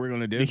up on what we're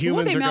going to do. The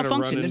humans they are going to run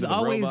malfunction? into There's the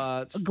always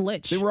robots. a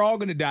glitch. They were all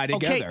going to die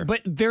together. Okay,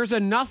 but there's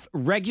enough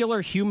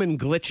regular human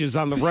glitches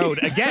on the road.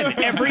 Again,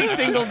 every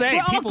single day, We're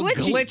all people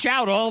glitchy. glitch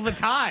out all the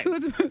time.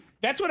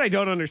 That's what I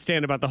don't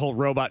understand about the whole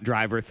robot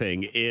driver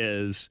thing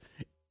is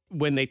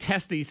when they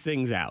test these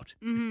things out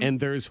and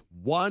there's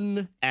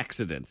one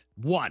accident,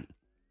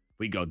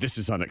 we go, this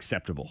is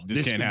unacceptable.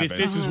 This can't happen.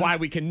 This is why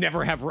we can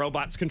never have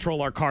robots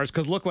control our cars,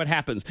 because look what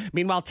happens.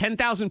 Meanwhile,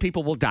 10,000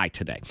 people will die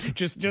today.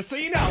 Just so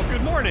you know,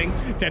 good morning,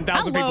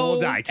 10,000 people will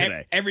die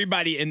today.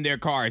 Everybody in their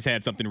cars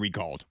had something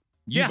recalled.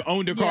 You've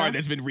owned a car Yeah.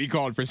 that's been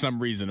recalled for some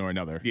reason or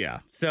another. Yeah.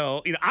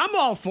 So, I'm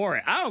all for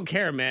it. I don't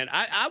care, man.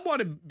 I want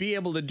to be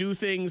able to do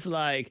things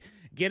like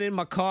get in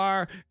my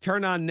car,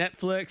 turn on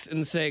Netflix,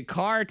 and say,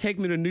 car, take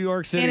me to New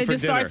York City And it for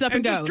just dinner. starts up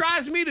and just goes.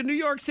 drives me to New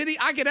York City.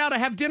 I get out, I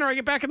have dinner, I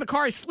get back in the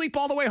car, I sleep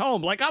all the way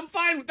home. Like, I'm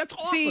fine. That's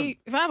awesome. See,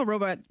 if I have a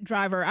robot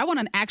driver, I want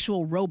an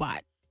actual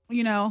robot,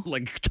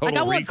 like Total Like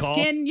I want Recall.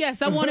 skin.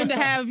 Yes, I want him to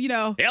have,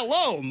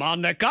 Hello,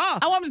 Monica.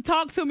 I want him to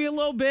talk to me a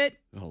little bit.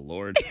 Oh,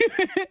 Lord.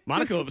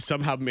 Monica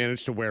somehow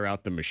managed to wear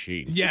out the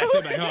machine. Yes.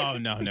 I'm like, oh,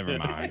 no, never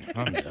mind.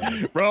 I'm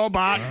done.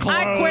 Robot closed.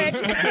 I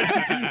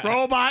quit.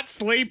 Robot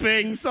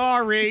sleeping.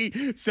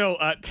 Sorry. So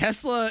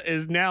Tesla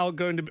is now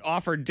going to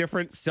offer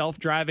different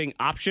self-driving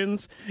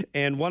options,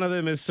 and one of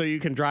them is so you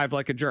can drive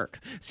like a jerk.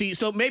 See,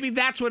 so maybe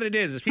that's what it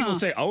is. People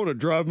say, I want to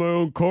drive my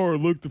own car,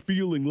 look the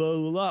feeling, la,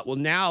 la, la. Well,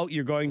 now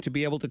you're going to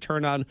be able to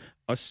turn on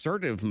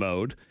assertive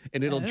mode,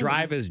 and it'll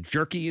drive as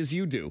jerky as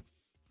you do.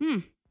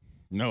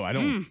 No, I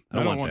don't.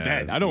 I don't want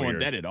that. That's I don't weird. want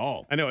that at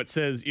all. I know it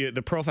says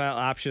the profile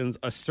options: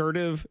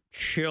 assertive,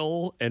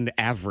 chill, and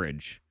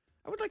average.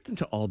 I would like them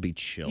to all be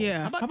chill.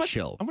 Yeah. How about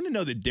chill? I want to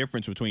know the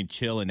difference between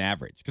chill and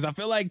average, because I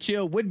feel like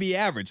chill would be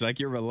average, like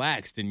you're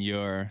relaxed and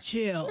you're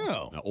Chill.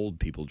 chill. Now, old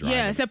people driving.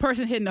 Yeah, it's that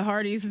person hitting the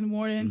Hardee's in the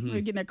morning.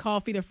 They're getting their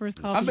coffee, their first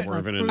coffee. I've been-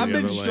 Swerving in I've the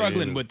been other lane.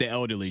 struggling with the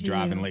elderly Chill.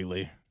 driving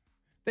lately.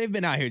 They've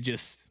been out here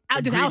just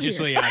Out here.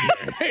 egregiously out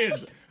here.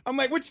 I'm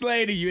like, which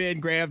lane are you in,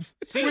 Gramps?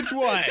 Which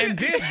one? And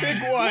this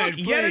pick one. Look,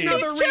 yet please.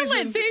 another She's chilling,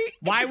 reason see?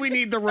 why we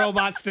need the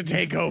robots to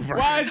take over.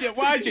 Why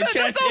is your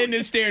chest in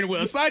the steering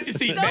wheel? Slide your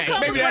seat Don't back.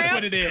 come, Maybe that's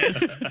what it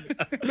Gramps.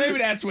 is. Maybe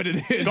that's what it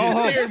is. Go You're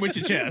home. steering with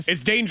your chest.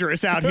 It's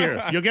dangerous out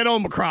here. You'll get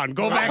Omicron.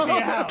 Go back to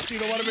your house. You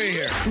don't want to be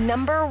here.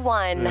 Number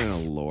 1.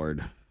 Oh,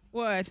 Lord.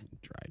 What?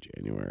 Dry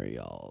January,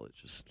 y'all. It's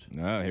just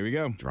Oh, here we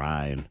go.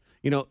 dry.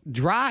 And,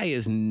 dry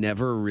is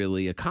never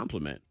really a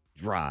compliment.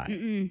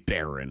 Dry,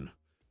 barren,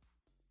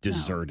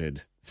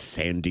 deserted,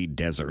 sandy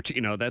desert.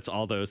 That's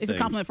all those It's things.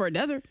 a compliment for a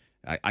desert.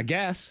 I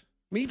guess.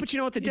 But you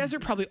know what? The desert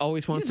probably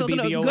always wants to It's be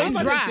looking the good I was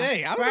oasis. about dry, to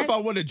say, I don't know right? if I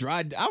want to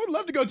dry. I would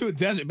love to go to a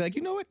desert. Be like,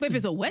 you know what? But if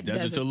it's a wet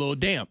Desert's desert. a little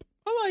damp.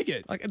 I like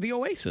it. Like the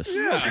Oasis.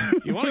 Yeah.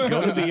 You want to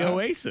go to the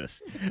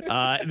Oasis.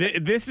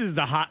 This is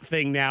the hot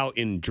thing now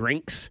in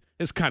drinks.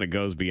 This kind of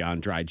goes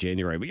beyond dry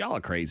January, but y'all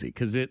are crazy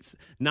because it's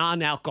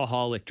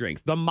non-alcoholic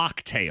drinks. The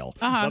mocktail.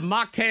 The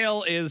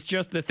mocktail is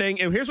just the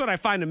thing. And here's what I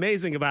find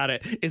amazing about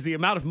it is the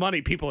amount of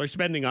money people are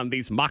spending on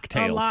these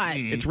mocktails. A lot.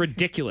 It's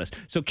ridiculous.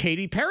 So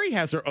Katy Perry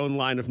has her own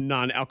line of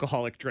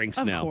non-alcoholic drinks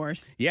now. Of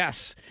course.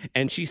 Yes.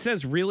 And she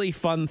says really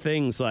fun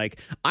things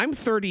like, I'm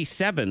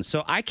 37,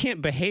 so I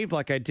can't behave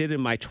like I did in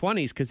my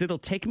 20s because it'll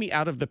take me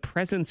out of the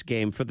presence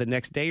game for the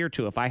next day or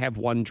two if I have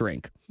one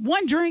drink.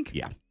 One drink?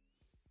 Yeah.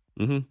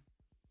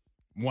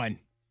 One.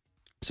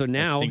 So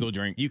now single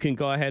drink. you can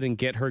go ahead and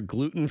get her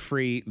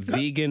gluten-free,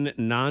 vegan,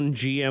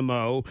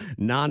 non-GMO,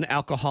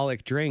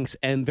 non-alcoholic drinks,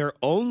 and they're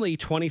only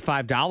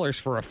 $25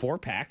 for a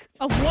 4-pack.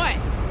 Of what?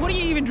 What are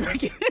you even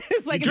drinking?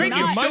 It's like You're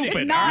drinking money. It's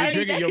You're not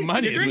drinking your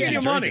money. You're drinking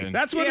your money.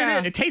 That's what it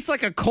is. It tastes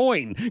like a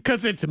coin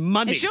because it's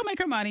money. And she'll make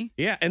her money.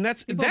 Yeah, and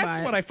that's buy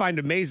it. what I find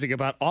amazing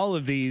about all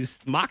of these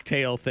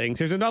mocktail things.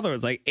 There's another one,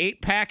 it's like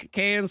 8-pack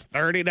cans,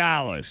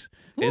 $30.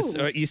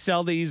 You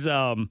sell these,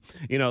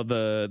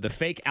 the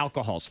fake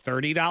alcohols,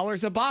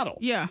 $30 a bottle.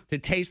 Yeah. To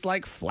taste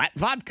like flat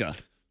vodka.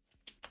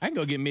 I can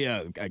go get me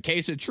a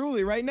case of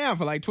Truly right now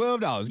for like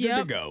 $12. Good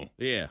to go.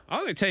 Yeah.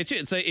 I'm going to tell you,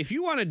 too. So if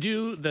you want to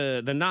do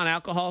the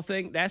non-alcohol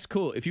thing, that's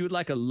cool. If you would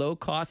like a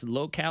low-cost,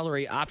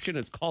 low-calorie option,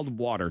 it's called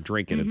water.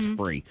 Drink it. It's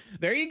free.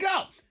 There you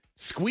go.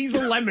 Squeeze a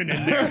lemon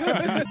in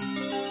there.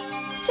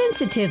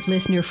 Sensitive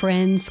listener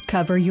friends,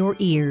 cover your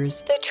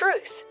ears. The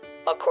truth,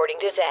 according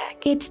to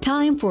Zach. It's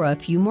time for a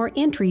few more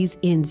entries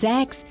in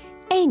Zach's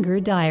Anger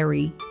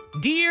Diary.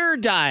 Dear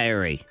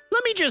Diary,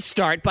 let me just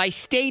start by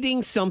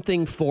stating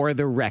something for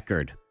the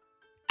record.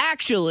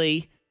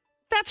 Actually,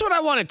 that's what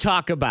I want to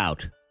talk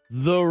about.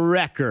 The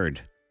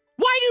record.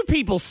 Why do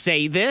people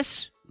say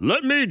this?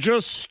 Let me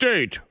just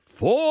state,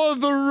 for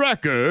the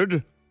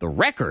record. The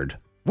record?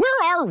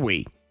 Where are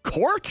we?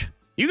 Court?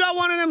 You got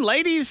one of them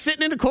ladies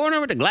sitting in the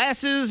corner with the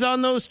glasses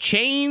on those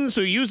chains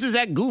who uses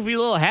that goofy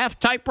little half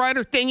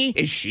typewriter thingy?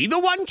 Is she the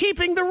one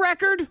keeping the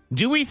record?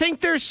 Do we think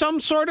there's some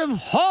sort of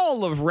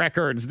hall of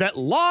records that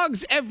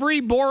logs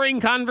every boring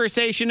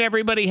conversation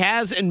everybody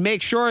has and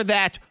makes sure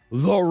that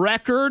the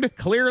record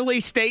clearly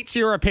states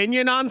your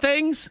opinion on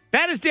things?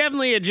 That is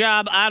definitely a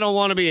job I don't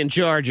want to be in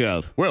charge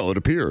of. Well, it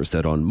appears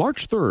that on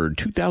March 3rd,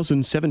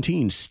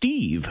 2017,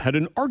 Steve had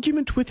an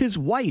argument with his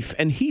wife,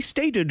 and he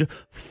stated,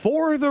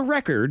 for the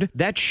record,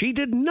 that she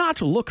did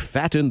not look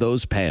fat in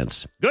those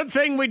pants. Good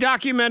thing we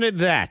documented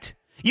that.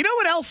 You know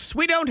what else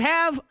we don't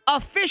have?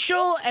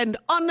 Official and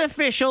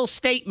unofficial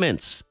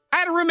statements. I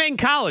had a roommate in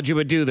college who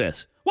would do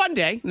this. One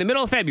day, in the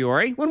middle of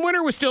February, when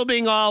winter was still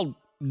being all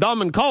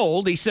dumb and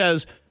cold, he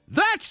says,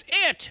 "That's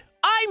it.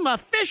 I'm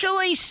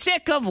officially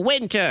sick of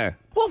winter."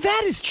 Well,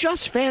 that is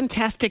just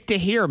fantastic to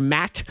hear,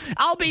 Matt.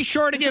 I'll be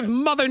sure to give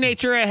Mother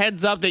Nature a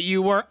heads up that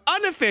you were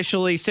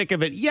unofficially sick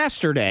of it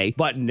yesterday,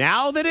 but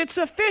now that it's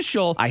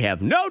official, I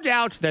have no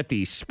doubt that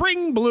the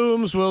spring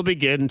blooms will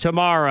begin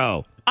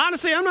tomorrow.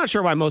 Honestly, I'm not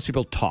sure why most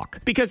people talk,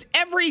 because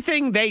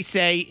everything they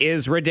say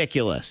is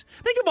ridiculous.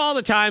 Think of all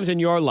the times in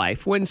your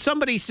life when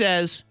somebody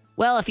says,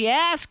 "Well, if you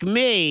ask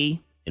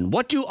me," and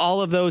what do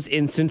all of those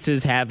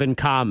instances have in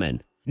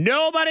common?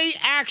 Nobody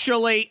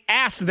actually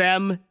asked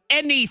them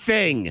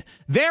anything.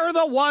 They're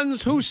the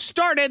ones who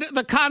started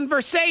the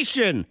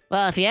conversation.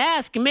 Well, if you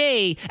ask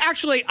me,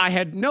 actually, I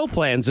had no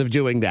plans of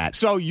doing that.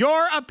 So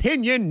your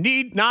opinion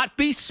need not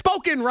be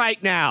spoken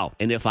right now.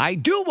 And if I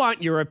do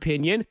want your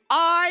opinion,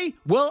 I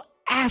will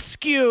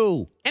ask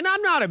you. And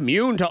I'm not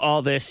immune to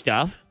all this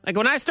stuff. Like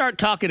when I start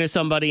talking to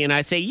somebody and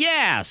I say,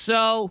 yeah,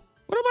 so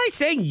what am I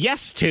saying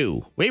yes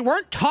to? We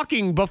weren't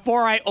talking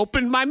before I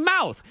opened my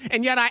mouth,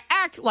 and yet I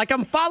act like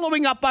I'm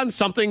following up on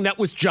something that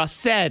was just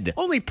said.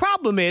 Only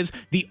problem is,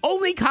 the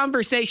only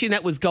conversation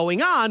that was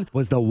going on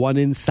was the one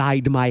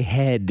inside my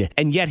head.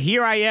 And yet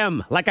here I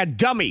am, like a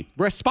dummy,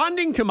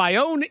 responding to my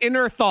own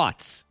inner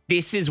thoughts.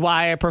 This is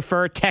why I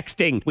prefer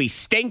texting. We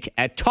stink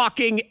at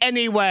talking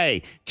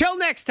anyway. Till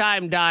next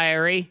time,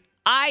 diary,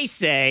 I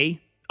say,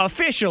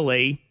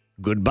 officially,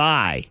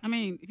 goodbye. I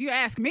mean, if you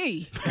ask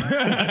me.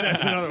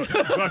 That's another one.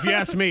 Well, if you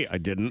ask me, I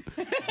didn't.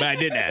 But I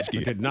didn't ask you.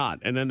 I did not.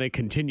 And then they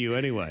continue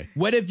anyway.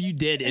 What if you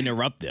did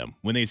interrupt them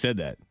when they said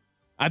that?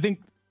 I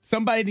think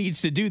somebody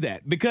needs to do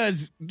that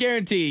because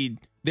guaranteed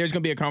there's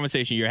going to be a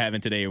conversation you're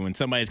having today when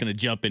somebody's going to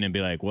jump in and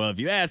be like, well, if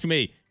you ask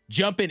me,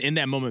 jump in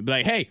that moment, be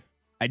like, hey,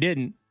 I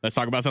didn't. Let's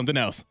talk about something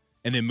else.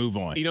 And then move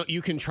on. You know, you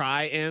can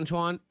try,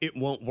 Antoine. It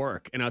won't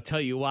work. And I'll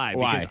tell you why.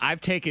 Why? Because I've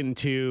taken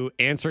to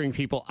answering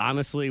people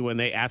honestly when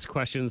they ask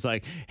questions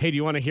like, hey, do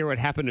you want to hear what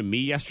happened to me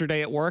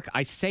yesterday at work?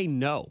 I say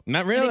no.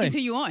 Not And really. they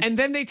continue on. And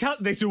then they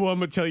say, well, I'm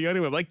going to tell you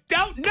anyway. I'm like,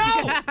 don't,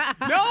 no.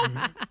 No.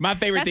 My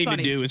favorite That's thing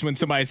funny. to do is when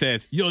somebody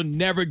says, you'll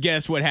never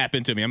guess what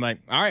happened to me. I'm like,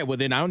 all right, well,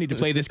 then I don't need to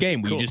play this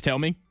game. Will you just tell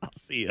me? I'll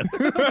see you.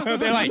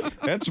 They're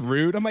like, that's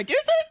rude. I'm like, is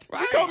it?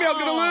 You told me I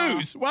was going to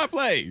lose. Why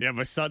play? Yeah,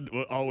 my son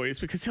will always,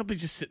 because he'll be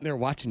just sitting there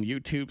watching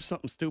YouTube,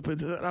 something stupid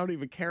that I don't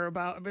even care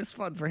about. I mean, it's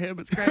fun for him.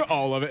 It's great.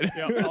 All of it.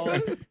 Yeah,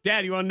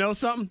 Dad, you want to know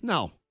something?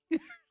 No.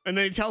 And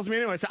then he tells me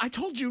anyway. I said, I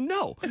told you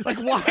no. Like,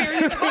 why are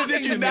you talking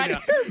Did you to not me?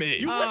 hear me?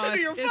 You listen to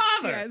your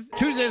father. yes.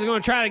 Tuesday's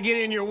going to try to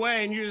get in your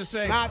way, and you just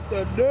say, Not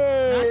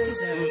today.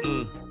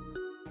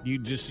 you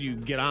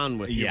get on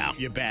with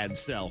your bad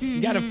self.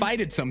 You got to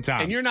fight it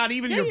sometimes. And you're not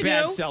even Yeah, your you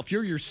bad do. self.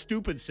 You're your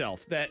stupid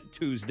self that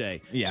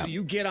Tuesday. Yeah. So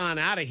you get on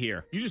out of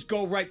here. You just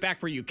go right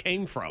back where you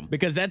came from.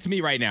 Because that's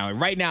me right now.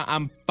 Right now,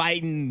 I'm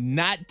fighting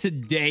not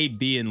today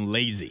being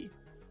lazy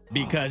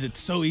because it's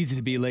so easy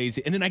to be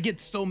lazy. And then I get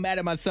so mad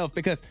at myself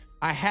because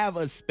I have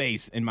a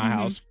space in my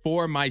house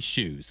for my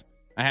shoes.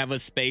 I have a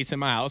space in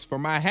my house for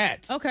my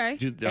hats. Okay.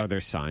 Are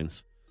there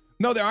signs?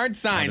 No, there aren't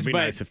signs, It'd be but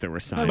nice if there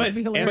were signs. would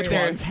be hilarious. but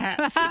Antoine's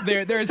hats.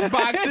 there's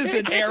boxes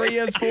and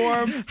areas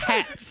for them.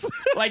 Hats.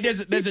 Like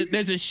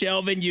there's a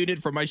shelving unit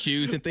for my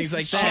shoes and things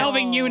like that.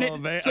 Shelving unit.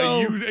 Man.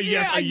 So-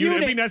 Yes, a a unit.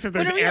 It'd be unit. nice if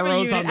there's Whatever you have a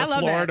arrows on unit. the I love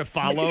floor that. to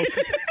follow.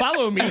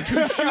 Follow me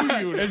to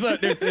shoe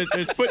unit.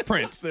 There's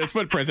footprints. There's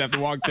footprints I have to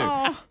walk to.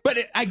 Oh. But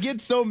I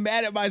get so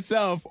mad at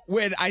myself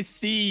when I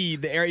see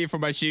the area for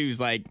my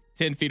shoes like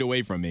 10 feet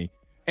away from me.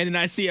 And then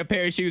I see a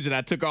pair of shoes that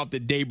I took off the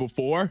day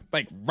before,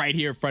 like right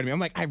here in front of me. I'm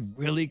like, I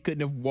really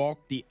couldn't have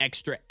walked the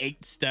extra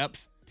 8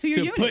 steps To your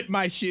unit. put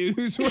my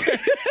shoes where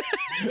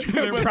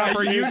Their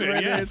proper unit, where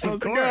they're yes,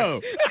 of supposed to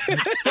go.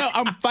 So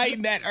I'm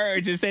fighting that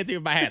urge. And same thing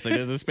with my hats. Like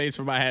there's a space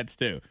for my hats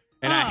too.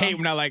 And I hate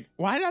when I like,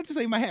 why did I just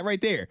leave my hat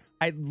right there?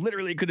 I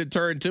literally could have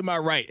turned to my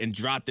right and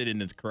dropped it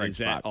in its correct Is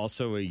that spot.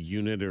 also a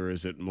unit, or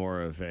is it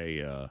more of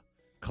a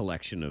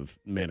collection of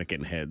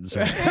mannequin heads?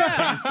 Makes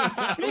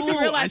you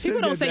realize people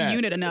should've don't did say that.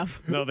 unit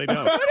enough. No, they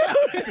don't.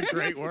 It's a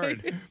great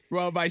word.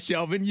 Well, by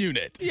shelving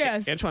unit.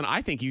 Yes. Antoine,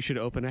 I think you should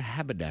open a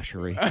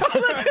haberdashery. The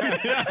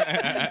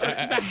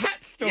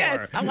hat store.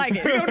 Yes, I like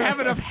it. We don't have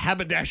enough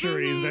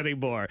haberdasheries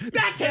anymore.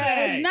 Not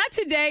today. It's not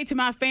today to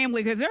my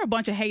family because they're a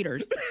bunch of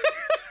haters.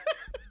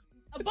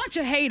 A bunch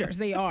of haters,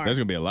 they are. There's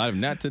gonna be a lot of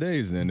not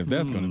today's then if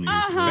that's gonna be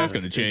that's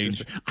gonna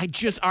change.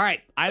 All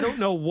right. I don't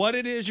know what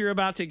it is you're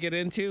about to get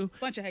into,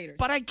 Bunch of haters.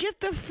 but I get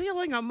the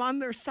feeling I'm on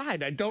their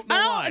side. I don't know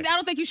I why.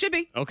 don't think you should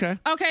be. Okay.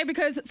 Okay,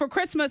 because for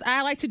Christmas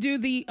I like to do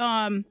the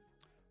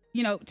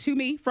to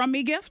me, from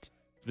me gift.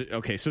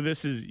 Okay, so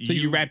this is So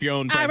you wrap your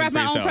own I present wrap for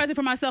my own yourself. present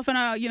for myself and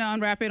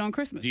unwrap it on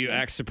Christmas. Do you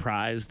act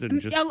surprised and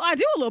just I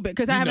do a little bit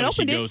because I haven't know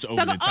she opened it. goes So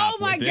over I go, the top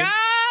oh my with it."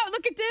 God,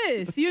 look at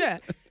this.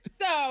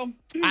 So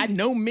I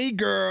know me,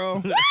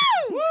 girl.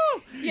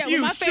 yeah,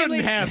 you with my shouldn't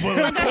family, have.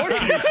 Well, of course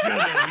you should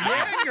have.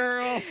 Yeah,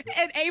 girl.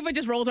 and Ava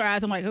just rolls her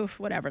eyes. I'm like, oof,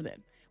 whatever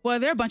then.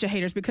 Well, they're a bunch of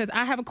haters because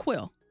I have a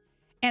quill,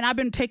 and I've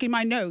been taking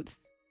my notes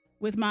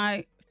with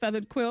my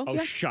feathered quill. Oh,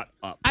 Yeah. shut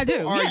up. I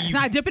do. are Yes. you?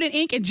 And I dip it in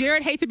ink, and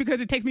Jared hates it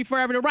because it takes me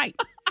forever to write.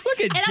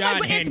 Look at And I'm John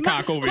like, but it's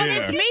Hancock my- over but there.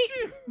 It's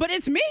me. But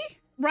it's me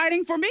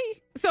writing for me.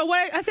 So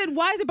what I said,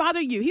 why does it bother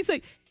you? He's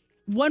like,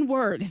 one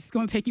word is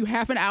going to take you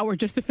half an hour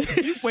just to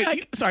finish. Wait,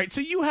 Like, sorry. So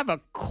you have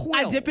a quill.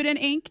 I dip it in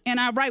ink and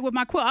I write with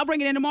my quill. I'll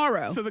bring it in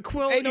tomorrow. So the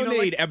quill, Ain't no you know, need,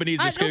 like,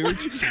 Ebenezer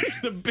Scrooge.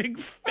 the big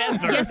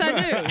feather. Yes, I do.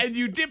 And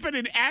you dip it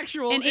in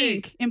actual in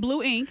ink, in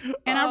blue ink,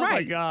 and I Oh my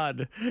write.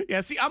 God!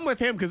 Yeah, see, I'm with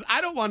him because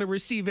I don't want to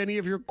receive any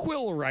of your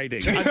quill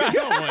writing. I just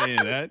don't want any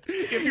of that.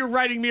 If you're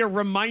writing me a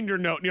reminder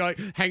note and you're like,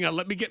 "Hang on,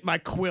 let me get my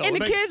quill," And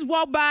the Like, kids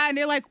walk by and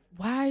they're like,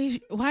 "Why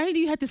do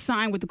you have to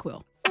sign with the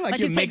quill?" I feel like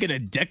you're it making takes- a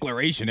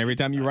declaration every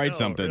time you write oh,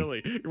 something.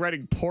 Really, you're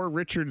writing Poor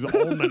Richard's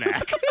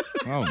almanac.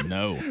 Oh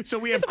no. So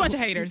we have a bunch of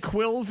haters.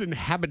 quills and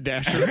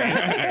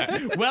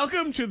haberdasheries.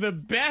 Welcome to the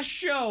best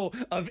show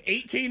of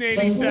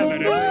 1887,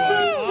 everyone.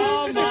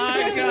 Oh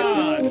my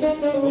God!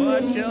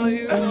 What I tell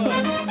you?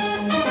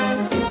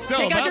 So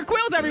Take out your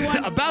quills,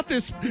 everyone. About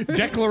this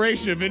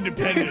Declaration of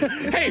Independence.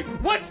 Hey,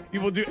 what you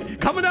will do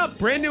coming up?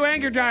 Brand new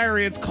anger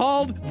diary. It's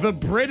called The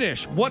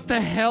British. What the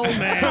hell,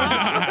 man?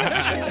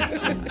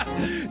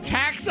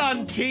 Tax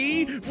on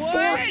tea?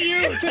 For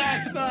you,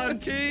 tax on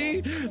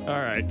tea. All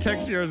right,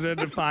 text yours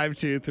into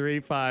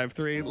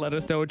 52353. Let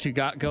us know what you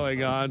got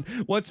going on.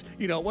 What's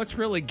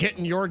really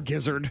getting your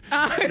gizzard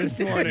this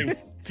morning?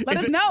 Let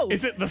Is us it- know.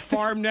 Is it the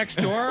farm next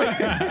door?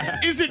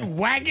 Is it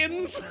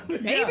wagons?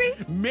 Maybe.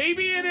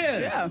 Maybe it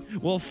is. Yeah.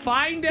 We'll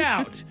find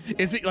out.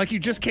 Is it like you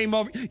just came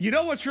over? You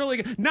know what's really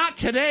good? Not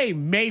today,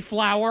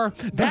 Mayflower.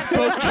 That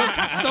boat took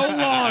so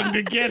long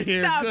to get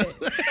here. Stop it.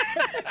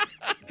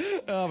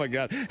 Oh my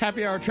God.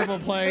 Happy Hour Triple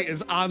Play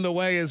is on the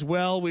way as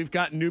well. We've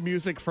got new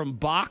music from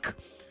Bach.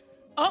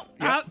 Oh,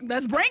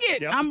 let's bring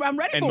it. Yep. I'm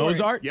ready And for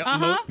Mozart? it. Yep.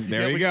 Uh-huh.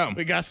 There you we go.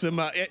 We got some.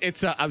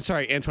 It's. I'm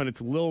sorry, Antoine.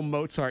 It's Lil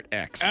Mozart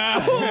X.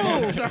 Oh.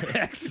 Mozart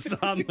X is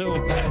on the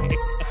way.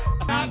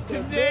 Not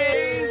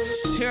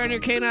today's here on your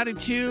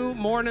K92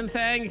 morning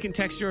thing. You can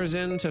text yours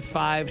in to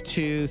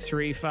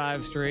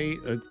 52353.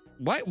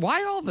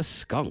 Why all the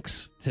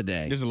skunks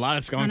today? There's a lot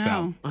of I skunks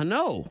out. know. I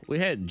know. We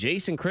had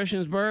Jason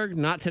Christiansburg,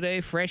 not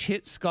today, fresh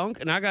hit skunk.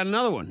 And I got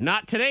another one.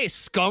 Not today,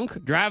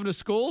 skunk. Driving to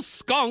school,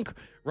 skunk.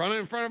 Running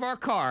in front of our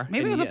car.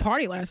 Maybe And it was yes. a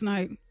party last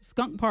night.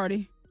 Skunk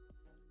party.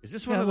 Is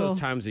this one Yeah, of those well-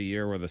 times a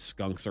year where the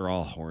skunks are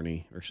all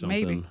horny or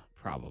something? Maybe.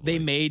 Probably. They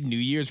made New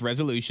Year's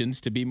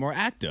resolutions to be more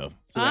active.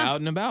 So they're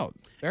out and about.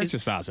 They're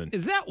exercising.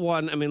 Is that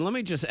one? I mean, let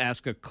me just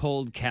ask a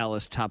cold,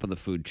 callous, top of the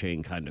food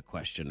chain kind of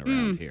question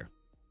around here.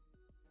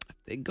 If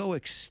they go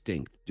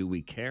extinct, do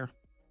we care?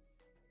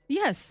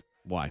 Yes.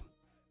 Why?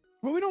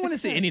 Well, we don't want to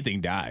see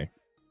anything die.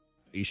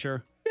 Are you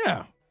sure?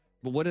 Yeah.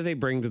 But what do they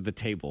bring to the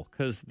table?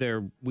 Because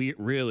they're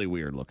really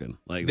weird looking.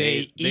 Like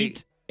They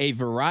eat a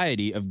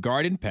variety of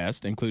garden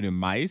pests, including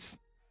mice,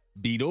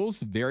 beetles,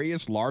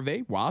 various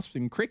larvae, wasps,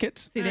 and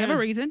crickets. See, they have a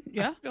reason.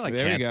 Yeah. I feel like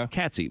There you go.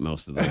 cats eat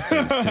most of those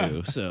things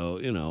too. So,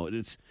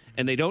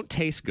 and they don't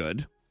taste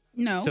good.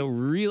 No. So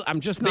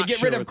I'm just They not get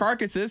sure rid of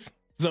carcasses.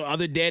 So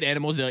other dead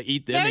animals, they'll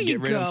eat them There and you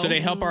get rid of them. go. So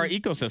they help our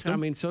ecosystem. I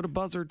mean, so do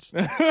buzzards.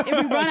 If we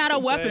run out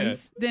of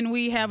weapons, then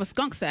we have a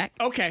skunk sack.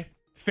 Okay,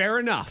 fair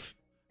enough.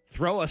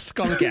 Throw a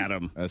skunk at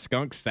them. A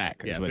skunk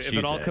sack. Yeah, Is what if she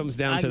it all said. comes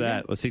down to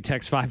that. Let's see,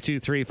 text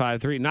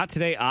 52353. Not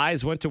today.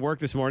 Eyes went to work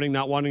this morning,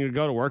 not wanting to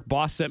go to work.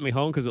 Boss sent me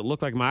home because it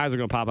looked like my eyes were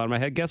going to pop out of my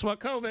head. Guess what?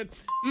 COVID.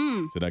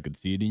 Said I could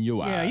see it in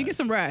your eyes. Yeah, you get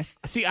some rest.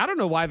 See, I don't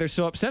know why they're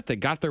so upset. They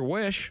got their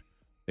wish.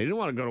 They didn't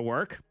want to go to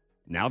work.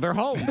 Now they're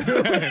home.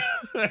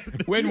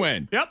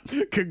 Win-win.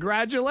 Yep.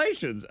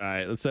 Congratulations. All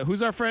right. Let's.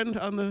 Who's our friend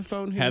on the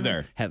phone here?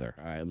 Heather. Heather.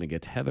 All right. Let me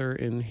get Heather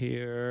in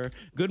here.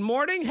 Good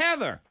morning,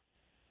 Heather.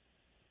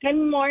 Good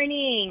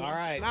morning. All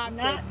right.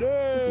 Not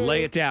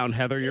Lay it down,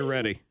 Heather. You're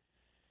ready.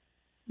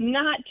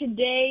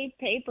 today,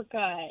 paper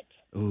cut.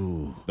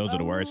 Ooh. Those are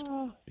the worst.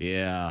 Oh,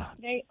 Yeah.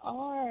 they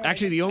are.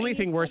 Actually, the only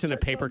thing worse than a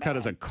Papers paper so cut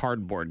is a bad.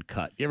 cardboard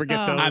cut. You ever get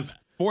Oh. those? I've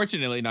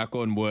fortunately, knock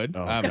on wood,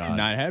 I've God.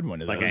 not had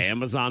one of those. Like an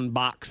Amazon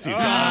box. You're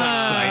all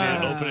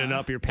excited opening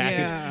up your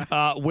package.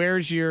 Yeah.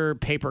 Where's your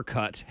paper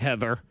cut,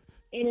 Heather?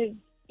 It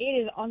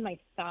is on my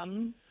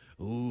thumb.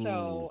 Ooh.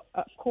 So,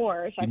 of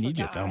course, I You need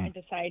your forgot. thumb. I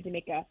decided to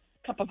make a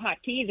cup of hot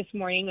tea this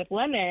morning with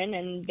lemon,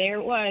 and there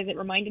it was. It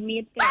reminded me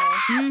it's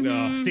there.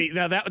 No, see,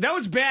 now that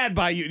was bad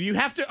by you. You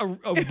have to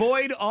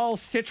avoid all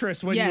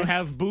citrus when you Yes.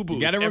 have boo-boos.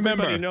 You gotta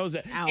remember. Everybody knows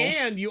it. Ow.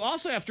 And you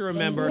also have to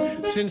remember,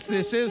 since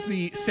this is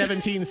the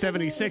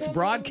 1776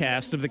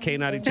 broadcast of the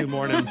K92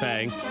 Morning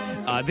Thing,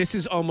 this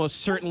is almost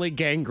certainly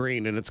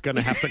gangrene, and it's going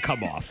to have to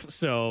come off.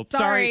 So,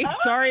 Sorry.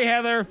 Sorry,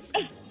 Heather.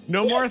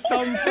 No more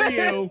thumb for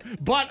you.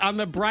 But on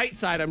the bright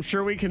side, I'm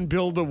sure we can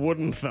build a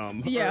wooden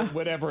thumb. Yeah. Or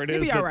whatever it You'll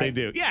is be that all they right.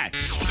 do. Yeah. The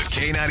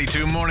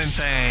K92 Morning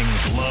Thing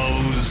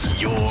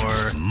blows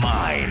your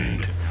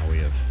mind. Now we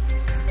have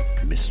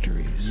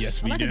mysteries. Yes,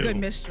 I we like do. a good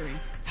mystery.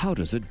 How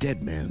does a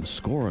dead man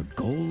score a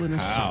goal in a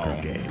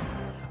soccer game?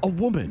 A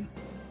woman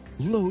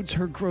loads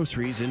her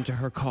groceries into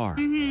her car.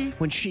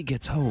 When she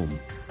gets home,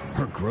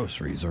 her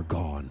groceries are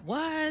gone.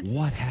 What?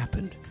 What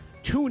happened?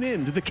 Tune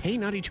in to the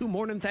K92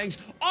 Morning Thang's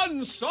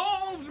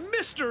Unsolved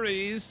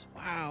Mysteries.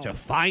 Wow. To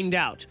find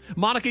out.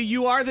 Monica,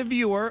 you are the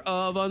viewer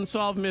of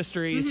Unsolved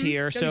Mysteries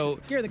here. Scared So the-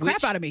 scared the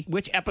crap out of me.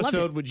 Which Loved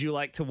episode it. would you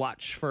like to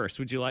watch first?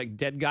 Would you like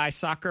Dead Guy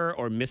Soccer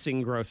or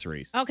Missing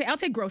Groceries? Okay, I'll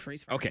take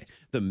groceries first. Okay,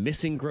 the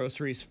missing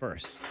groceries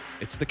first.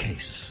 It's the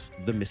case,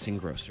 the missing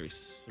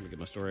groceries. Let me get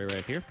my story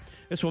right here.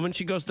 This woman,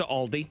 she goes to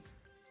Aldi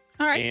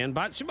All right. and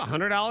buys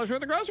 $100 worth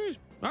of groceries.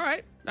 All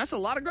right, that's a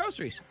lot of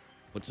groceries.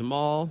 Puts them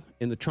all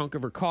in the trunk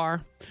of her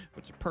car,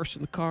 puts her purse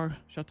in the car,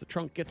 shuts the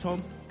trunk, gets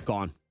home,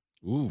 gone.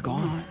 Ooh.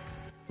 Gone.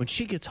 When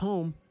she gets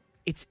home,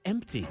 it's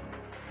empty.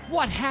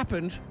 What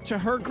happened to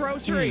her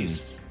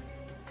groceries?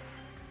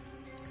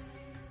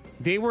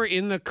 They were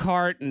in the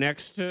cart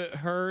next to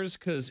hers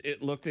because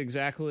it looked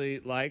exactly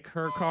like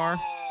her car.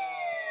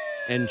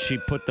 And she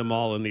put them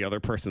all in the other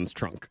person's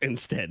trunk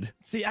instead.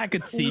 See, I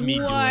could see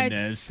me What? doing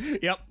this.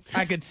 Yep.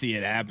 I could see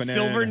it happening.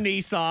 Silver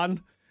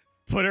Nissan.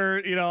 Put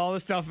her, all the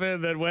stuff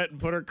in, then went and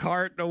put her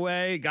cart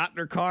away, got in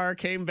her car,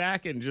 came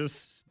back, and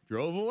just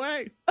drove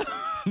away.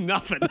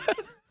 Nothing.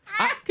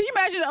 Can you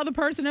imagine the other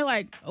person? They're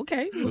like,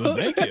 okay. Well,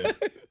 thank you.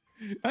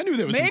 I knew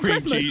there was Merry some cream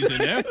Christmas. cheese in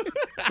there.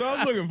 That's what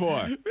I was looking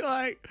for. Be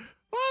like,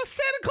 oh,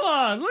 Santa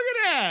Claus, look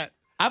at that.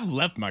 I've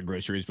left my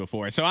groceries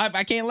before, so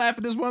I can't laugh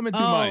at this woman too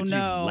Oh, much.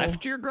 no.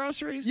 Left your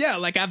groceries? Yeah,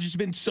 like I've just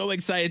been so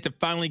excited to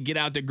finally get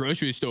out the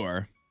grocery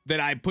store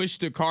that I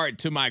pushed the cart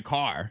to my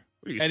car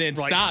What are you, and then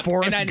like stopped.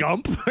 Forrest and I,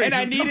 Gump?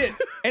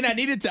 And I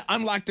needed to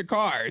unlock the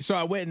car, so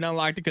I went and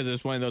unlocked it because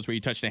it's one of those where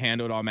you touch the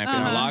handle, it automatically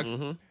unlocks.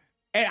 Mm-hmm.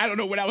 And I don't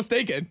know what I was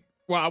thinking.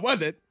 Well, I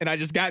wasn't, and I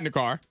just got in the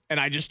car and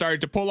I just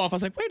started to pull off. I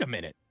was like, wait a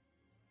minute.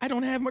 I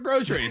don't have my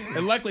groceries.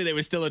 And luckily they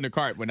were still in the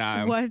cart when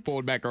I What?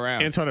 pulled back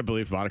around. Antoine, I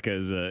believe Monica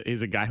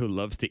is a guy who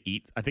loves to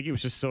eat. I think he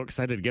was just so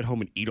excited to get home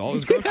and eat all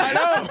his groceries. I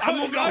know. I'm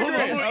gonna go home.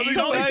 I'm gonna eat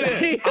all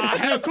this. I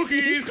have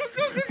cookies.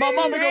 My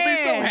mama gonna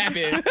be so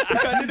happy.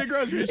 I did the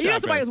grocery shopping. You know,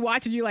 somebody was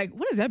watching you like,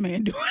 what is that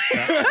man doing?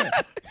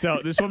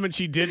 So this woman,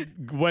 she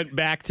went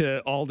back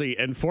to Aldi,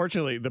 and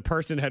fortunately, the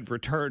person had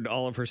returned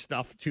all of her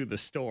stuff to the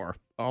store,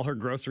 all her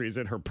groceries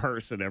in her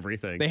purse and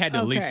everything. They had to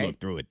at least Okay. look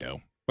through it though.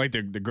 Like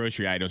the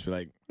grocery items be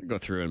like, go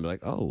through and be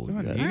like, oh,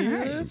 I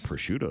yeah, need some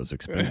prosciutto's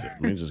expensive.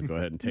 Let me just go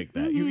ahead and take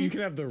that. You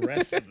can have the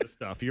rest of the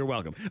stuff. You're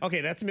welcome.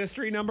 Okay, that's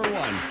mystery number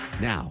one.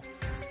 Now,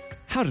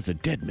 How does a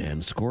dead man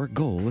score a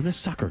goal in a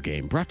soccer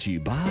game? Brought to you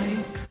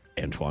by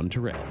Antoine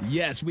Terrell.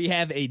 Yes, we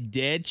have a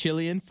dead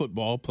Chilean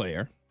football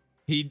player.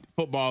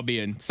 Football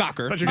being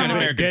soccer, But you're not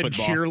going to American dead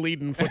football.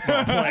 cheerleading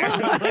football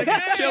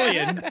player.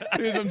 Chilean.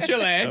 He was from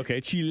Chile.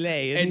 Okay,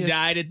 Chile. And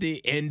died at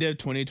the end of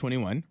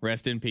 2021.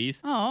 Rest in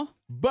peace. Oh.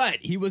 But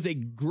he was a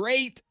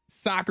great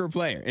soccer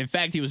player. In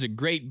fact, he was a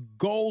great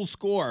goal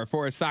scorer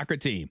for a soccer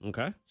team.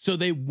 Okay. So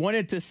they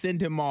wanted to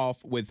send him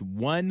off with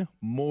one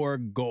more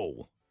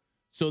goal.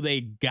 So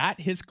they got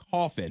his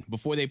coffin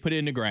before they put it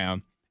in the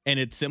ground. And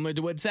it's similar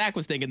to what Zach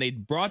was thinking. They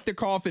brought the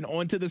coffin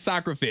onto the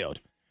soccer field.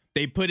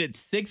 They put it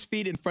 6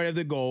 feet in front of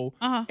the goal.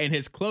 And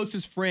his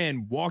closest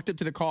friend walked up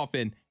to the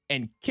coffin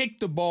and kicked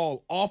the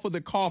ball off of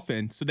the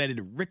coffin so that it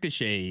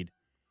ricocheted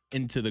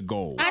into the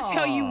goal. I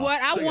tell you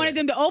what, I wanted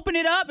them to open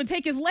it up and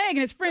take his leg, and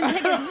his friend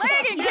take his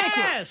leg and kick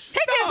it.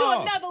 Take it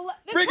to another level.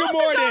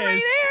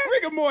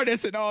 Rigor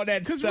mortis and all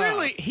that stuff. Because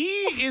really,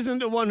 he isn't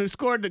the one who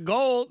scored the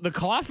goal. The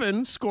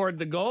coffin scored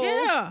the goal.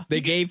 Yeah. They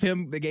gave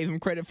him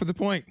credit for the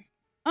point.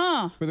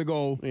 For the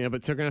goal. Yeah,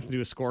 but they're going to have to do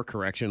a score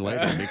correction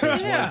later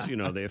because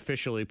once, they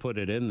officially put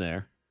it in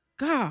there.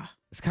 God.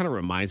 This kind of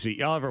reminds me.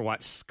 Y'all ever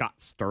watch Scott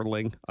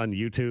Sterling on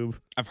YouTube?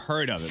 I've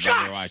heard of it.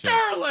 Scott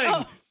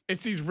Sterling!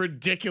 It's these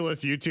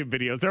ridiculous YouTube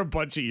videos. They're a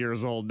bunch of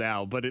years old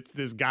now, but it's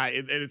this guy,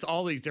 and it's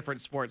all these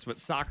different sports, but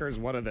soccer is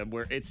one of them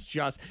where it's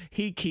just,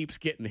 he keeps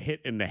getting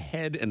hit in the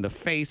head and the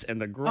face and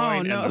the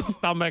groin and the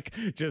stomach,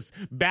 just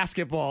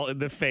basketball in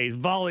the face,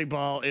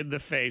 volleyball in the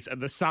face,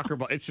 and the soccer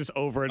ball. It's just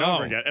over and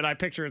over again. And I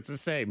picture it's the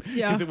same.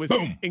 Because it was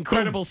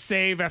incredible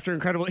save after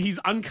incredible. He's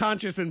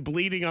unconscious and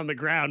bleeding on the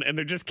ground, and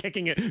they're just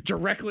kicking it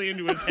directly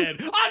into his head.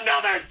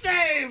 Another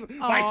save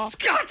by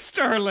Scott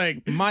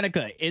Sterling.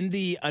 Monica, in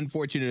the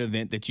unfortunate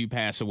event that you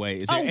pass away,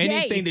 is there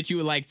anything that you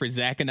would like for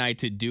Zach and I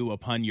to do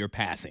upon your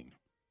passing?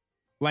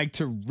 Like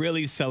to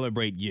really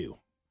celebrate you?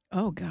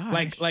 Oh,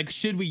 gosh. Like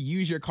should we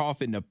use your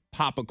coffin to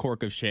pop a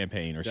cork of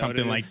champagne or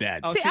something like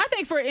that? See, I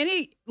think for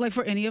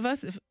any of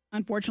us, if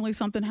unfortunately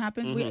something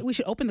happens, we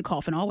should open the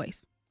coffin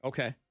always.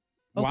 Okay.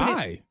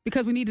 Why?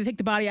 Because we need to take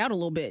the body out a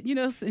little bit,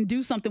 and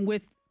do something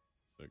with.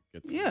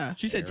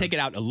 She said take it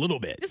out a little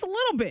bit. Just a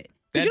little bit.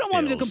 Because you don't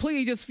want them to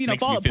completely just,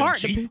 fall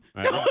apart.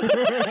 I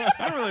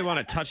don't really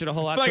want to touch it a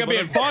whole lot. I feel like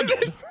I'm being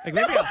fondled. Like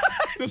maybe I'll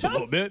just a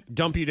little bit.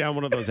 Dump you down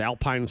one of those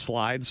alpine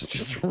slides,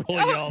 just roll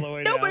you all the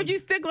way down. No, but if you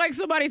stick like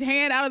somebody's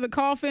hand out of the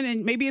coffin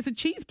and maybe it's a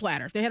cheese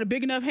platter. If they had a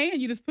big enough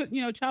hand, you just put,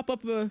 chop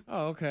up a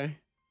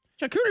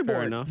charcuterie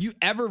board. Enough. You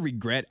ever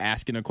regret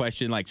asking a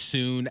question like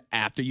soon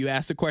after you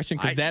ask the question?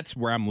 Because that's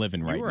where I'm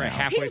living right now. You were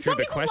halfway through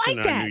the question,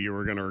 like I knew you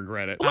were going to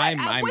regret it. What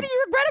do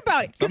you regret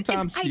about it?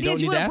 Sometimes you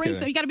don't need to ask it.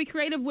 So you got to be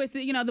creative with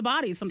the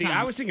body sometimes. See,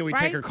 I was thinking we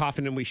take her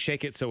coffin and we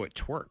shake it so it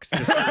twerks.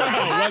 Just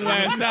one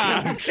last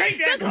time.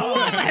 Shake it. Just one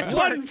last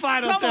one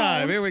final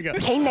time. Here we go.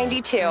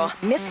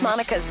 K92, Miss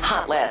Monica's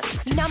Hot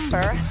List.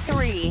 Number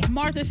 3.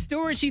 Martha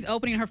Stewart, she's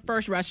opening her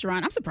first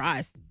restaurant. I'm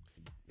surprised.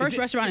 First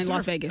restaurant in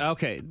Las Vegas.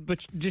 Okay,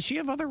 but does she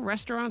have other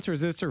restaurants, or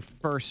is this her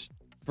first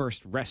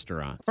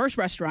restaurant? First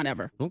restaurant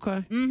ever.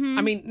 Okay. Mm-hmm.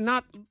 I mean,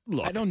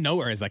 look. I don't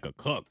know her as like a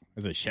cook,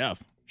 as a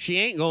chef. She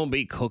ain't going to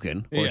be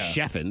cooking or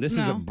chefing. This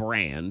is a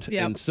brand,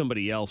 and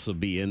somebody else will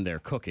be in there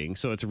cooking.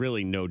 So it's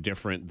really no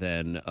different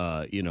than,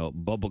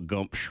 Bubba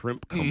Gump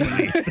Shrimp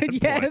Company.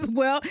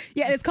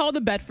 It's called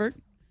the Bedford.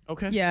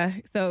 Okay. Yeah,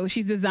 so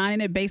she's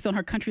designing it based on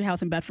her country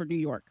house in Bedford, New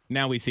York.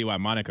 Now we see why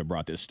Monica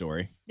brought this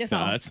story. Yes, to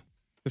us.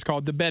 It's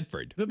called the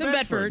Bedford. The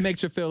Bedford.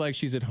 Makes her feel like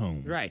she's at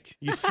home. Right.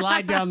 You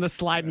slide down the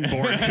sliding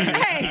board to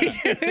your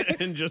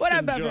seat and just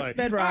enjoy.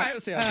 Bedrock. All right,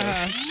 let's see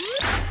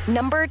how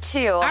Number 2.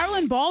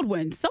 Ireland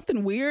Baldwin.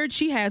 Something weird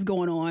she has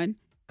going on.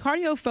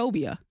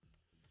 Cardiophobia.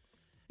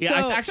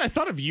 Yeah, I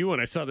thought of you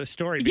when I saw this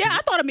story. Yeah, I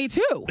thought of me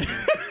too.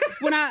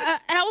 And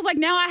I was like,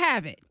 now I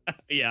have it.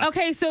 Yeah.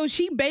 Okay, so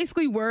she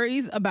basically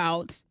worries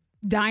about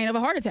dying of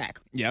a heart attack.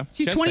 Yeah.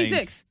 She's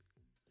 26.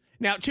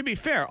 Now, to be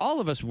fair, all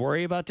of us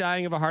worry about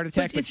dying of a heart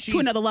attack, but she's to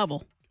another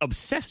level.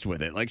 Obsessed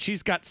with it. Like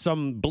she's got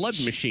some blood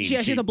machine. She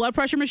has a blood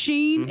pressure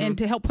machine, and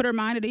to help put her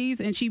mind at ease.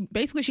 And she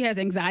has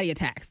anxiety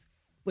attacks,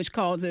 which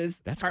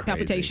causes heart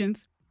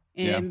palpitations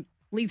and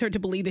leads her to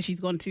believe that she's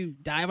going to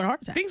die of a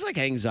heart attack. Things like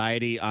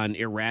anxiety on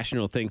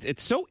irrational things.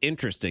 It's so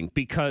interesting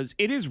because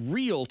it is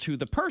real to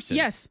the person.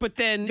 Yes, but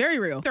then very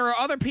real. There are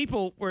other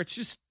people where it's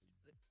just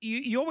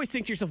you always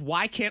think to yourself,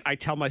 why can't I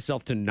tell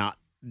myself to not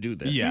do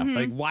this? Yeah.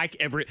 Like why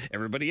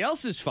everybody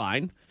else is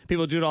fine.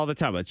 People do it all the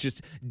time. It's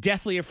just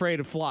deathly afraid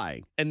of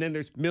flying. And then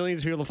there's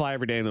millions of people that fly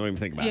every day and they don't even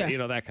think about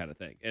it. That kind of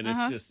thing. And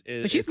it's just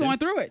but she's going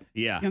through it.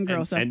 Yeah. Young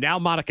girl. And now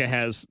Monica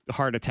has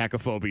heart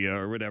attackophobia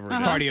or whatever.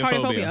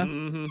 Cardiophobia.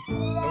 Mm-hmm.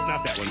 Oh,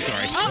 not that one,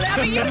 sorry. Oh,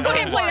 I mean, you can go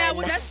ahead and play that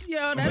one. That's it.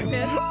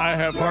 I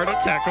have heart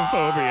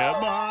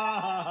attackophobia.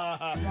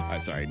 All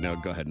right, sorry. No,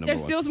 go ahead.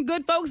 There's still some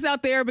good folks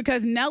out there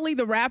because Nelly,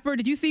 the rapper,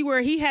 did you see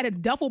where he had a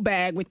duffel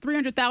bag with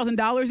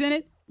 $300,000 in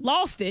it?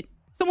 Lost it.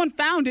 Someone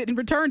found it and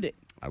returned it.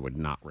 I would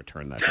not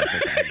return that duffel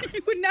bag.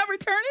 You would not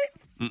return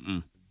it?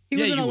 Mm-mm. He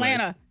was in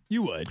Atlanta.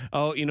 You would.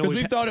 Oh, you know, Because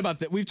we've thought about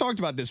that. We've talked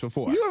about this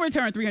before. You will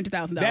return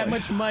 $300,000. That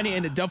much money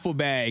in a duffel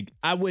bag,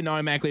 I wouldn't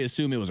automatically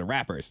assume it was a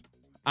rapper's.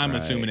 I'm Right.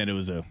 assuming that it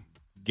was a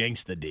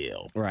gangsta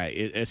deal. Right.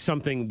 It's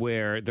something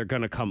where they're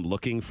going to come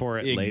looking for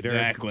it later.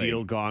 Exactly.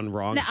 Deal gone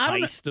wrong. Now, I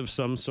don't Heist of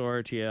some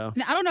sort. Yeah.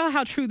 Now, I don't know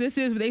how true this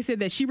is, but they said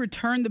that she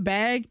returned the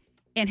bag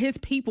and his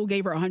people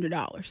gave her $100.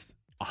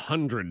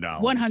 $100.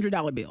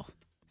 $100 bill.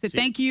 Said,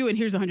 thank you, and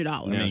here's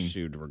 $100. Yeah,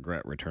 she'd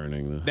regret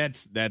returning the.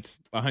 That's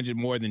 100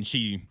 more than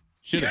she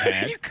should have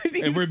had. You couldn't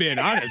If even we're being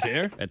say honest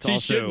here. It's she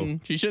also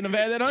she shouldn't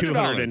have had that $100.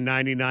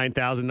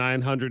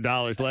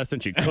 $299,900 less than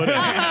she could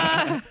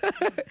have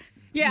had.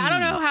 Yeah, I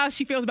don't know how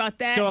she feels about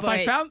that. So if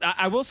but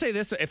I will say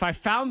this, if I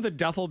found the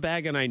duffel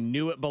bag and I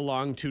knew it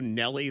belonged to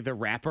Nelly the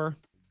rapper,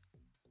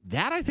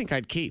 that I think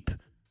I'd keep.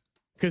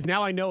 Because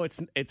now I know it's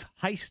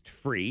heist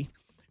free.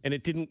 And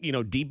it didn't,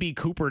 DB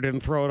Cooper didn't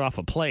throw it off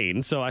a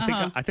plane, so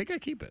I think I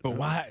keep it. But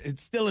why?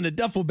 It's still in a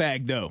duffel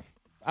bag, though.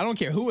 I don't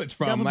care who it's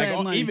from. Duffel Like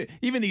bag money.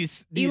 even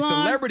these Elon?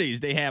 celebrities,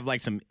 they have like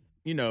some,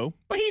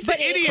 But he's an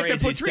idiot that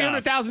crazy put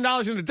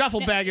 $300,000 in a duffel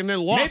bag and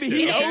then lost Maybe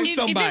he it. owes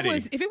somebody.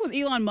 If it was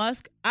Elon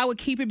Musk, I would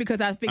keep it because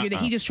I figured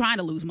that he's just trying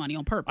to lose money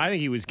on purpose. I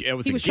think it was he a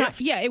was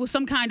gift. it was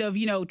some kind of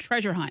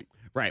treasure hunt.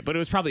 Right, but it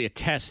was probably a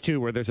test too,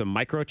 where there's a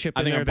microchip I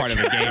in think there I'm part that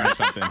of a game or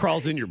something.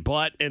 crawls in your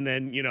butt and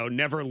then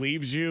never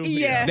leaves you.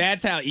 Yeah.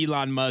 That's how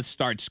Elon Musk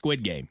starts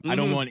Squid Game. I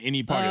don't want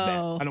any part of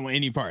that. I don't want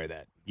any part of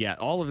that. Yeah,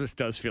 all of this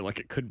does feel like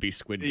it could be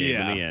Squid Game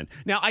Yeah. in the end.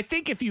 Now, I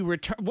think if you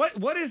return,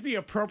 what is the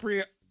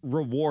appropriate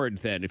reward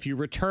then? If you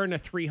return a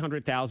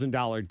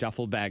 $300,000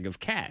 duffel bag of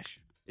cash,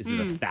 is it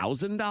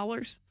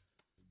 $1,000?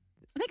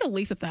 I think at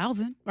least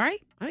 $1,000, right?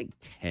 I think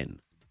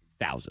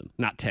 10,000,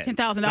 not 10.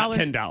 $10,000? Not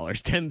 $10,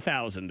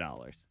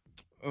 $10,000.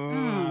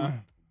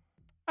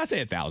 I'd say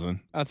 1,000.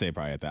 I'd say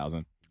probably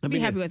 1,000. I'd be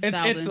happy with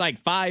 $1,000. It's like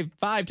 5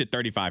 to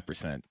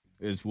 35%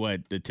 is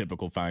what the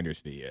typical finder's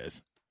fee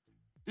is.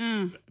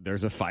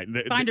 There's a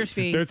Finder's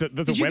fee. There's a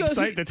Did you go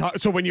website see- that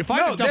talks. So when you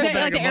find a duffel Like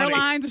bag the of money,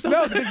 airlines or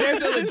something? No, because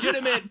there's a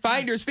legitimate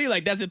finder's fee.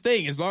 Like, that's the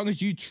thing. As long as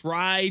you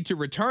try to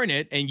return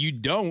it and you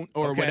don't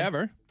or Okay.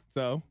 whatever.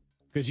 So,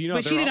 because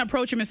But she didn't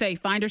approach him and say,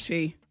 finder's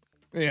fee.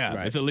 yeah,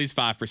 Right. it's at least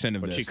 5%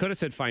 of But this. she could have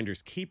said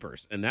finders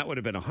keepers, and that would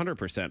have been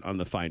 100% on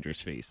the finder's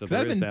fee. So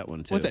there is that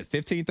one too. What's that,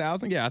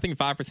 15,000? Yeah, I think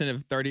 5%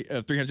 of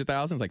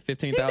 300,000 is like They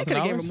could have gave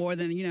her $15,000. more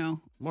than,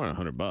 More than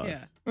 $100.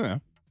 Yeah. Yeah.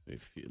 A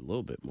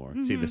little bit more.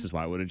 See, this is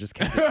why I would have just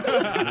kept it. Moved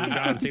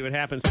on and see what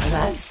happens.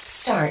 Let's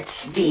start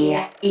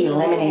the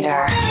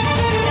Eliminator.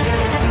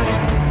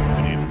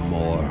 We need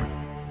more.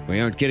 We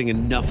aren't getting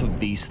enough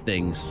of these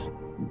things.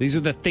 These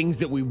are the things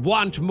that we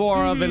want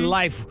more of in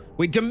life.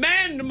 We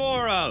demand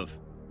more of,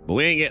 but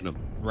we ain't getting them.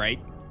 Right.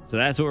 So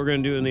that's what we're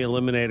going to do in the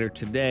Eliminator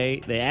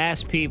today. They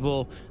asked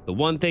people the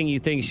one thing you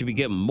think you should be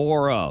getting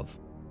more of.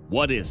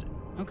 What is it?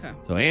 Okay.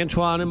 So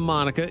Antoine and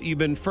Monica, you've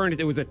been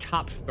furnished. It was a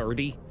top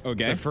 30.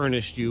 Okay. So I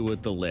furnished you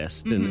with the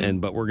list,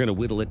 but we're going to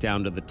whittle it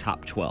down to the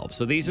top 12.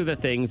 So these are the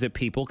things that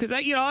people, because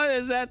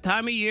it's that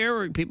time of year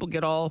where people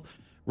get all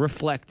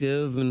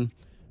reflective and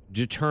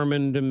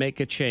determined to make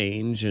a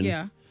change.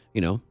 And,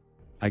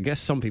 I guess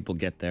some people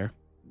get there.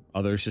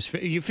 Others just,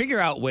 you figure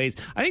out ways.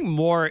 I think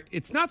more,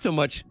 it's not so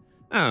much,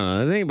 I don't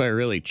know, I think about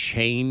really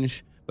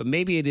change, but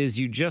maybe it is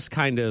you just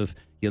kind of,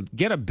 you'll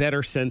get a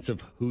better sense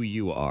of who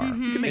you are.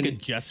 You can make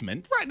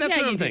adjustments. Right, that's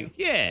Yeah, what I'm you do. thinking.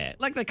 Yeah,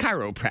 like the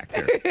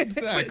chiropractor.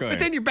 Exactly. But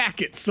then your back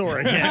gets sore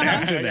again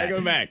after I that. gotta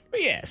go back.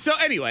 But yeah, so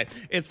anyway,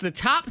 it's the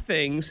top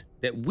things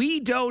that we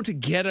don't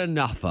get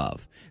enough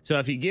of. So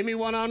if you give me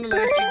one on the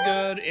list, you're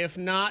good. If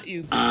not,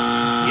 you get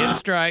a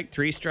strike,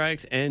 3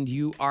 strikes, and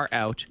you are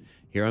out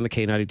here on the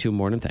K92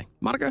 Morning Thing.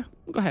 Monica,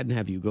 we'll go ahead and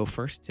have you go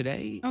first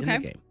today in the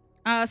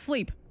game.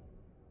 Sleep.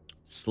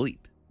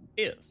 Sleep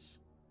is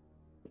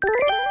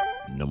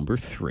number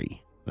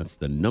 3. That's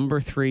the number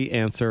 3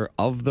 answer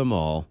of them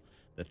all.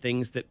 The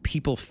things that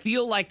people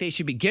feel like they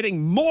should be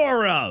getting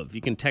more of.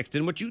 You can text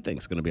in what you think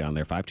is going to be on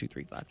there.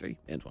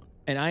 52353. Antoine.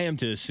 And I am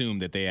to assume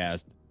that they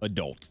asked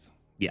adults.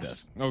 Yes.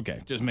 This.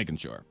 Okay, just making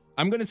sure.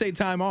 I'm going to say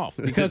time off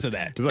because of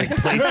that. It's like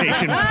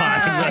PlayStation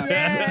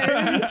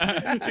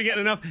 5. You get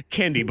enough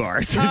candy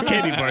bars. There's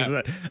candy bars.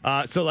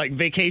 So like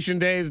vacation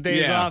days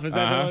Yeah, off. Is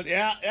that the one?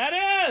 Yeah,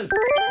 that is.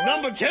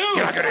 Number 2. You're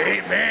not going to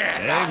hate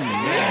that.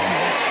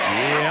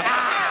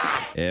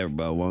 Yep.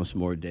 Everybody wants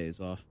more days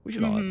off. We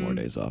should all have more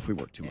days off. We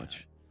work too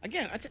much.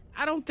 Again,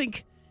 I don't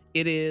think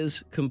it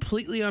is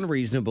completely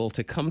unreasonable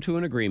to come to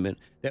an agreement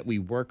that we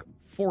work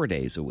 4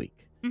 days a week.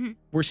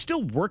 We're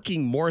still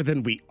working more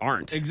than we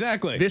aren't.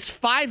 Exactly. This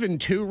 5 and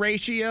 2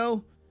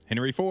 ratio.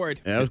 Henry Ford.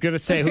 I was going to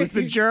say, who's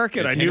the jerk?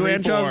 And It's I knew Henry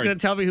Antoine was Ford. going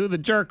to tell me who the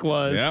jerk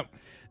was. Yep.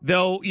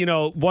 Though,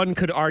 one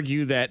could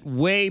argue that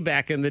way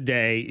back in the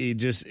day,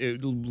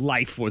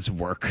 life was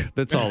work.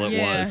 That's all it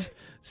Yeah. was.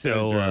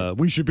 So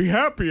we should be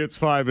happy it's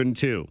 5 and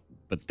 2.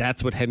 But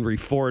that's what Henry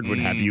Ford would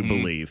have you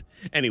believe.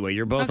 Anyway,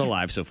 you're both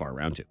alive so far,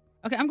 round 2.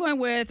 Okay, I'm going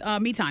with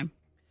me time.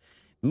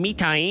 Me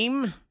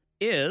time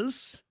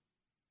is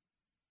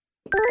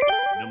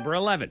number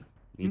 11.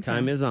 Me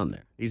time is on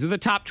there. These are the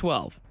top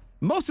 12.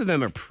 Most of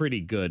them are pretty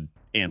good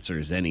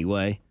answers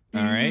anyway.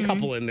 All right. A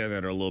couple in there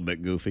that are a little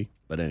bit goofy.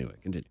 But anyway,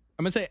 continue.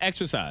 I'm going to say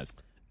exercise.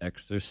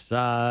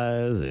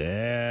 Exercise.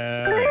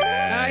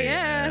 Yeah.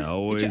 Yeah.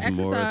 Always Get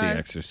your more of the exercise.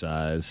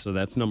 exercise. So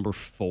that's number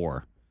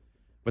 4.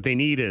 What they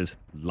need is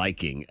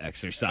liking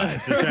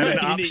exercise. Is that an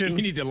option?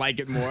 You need to like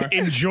it more.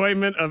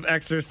 Enjoyment of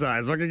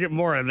exercise. We're going to get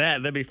more of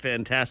that. That'd be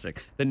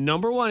fantastic. The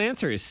number 1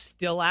 answer is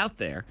still out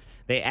there.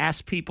 They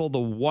ask people the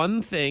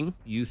one thing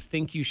you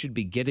think you should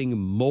be getting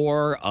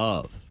more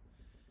of.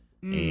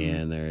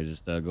 And they're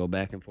just go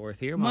back and forth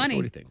here. Monica, Money.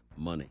 what do you think?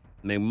 Money.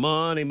 Make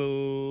money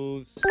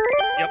moves.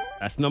 Yep.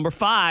 That's number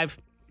 5.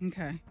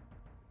 Okay.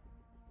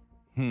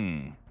 All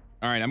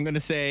right. I'm going to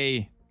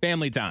say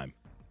family time.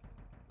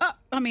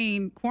 I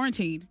mean,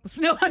 quarantine.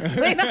 No, I'm just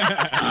saying.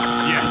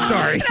 Yeah,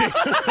 sorry.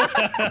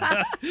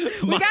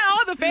 We got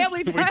all the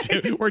family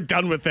time. We're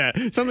done with that.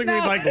 Something we'd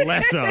like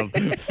less of.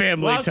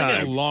 Family Well, I was thinking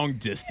time. long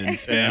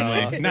distance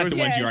family, not the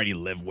ones you already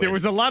live with. There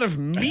was a lot of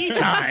me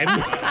time,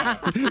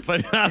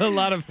 but not a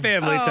lot of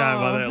family time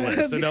on that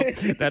list. So no,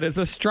 that is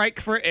a strike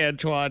for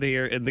Antoine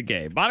here in the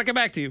game. Monica,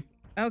 back to you.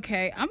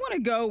 Okay, I'm going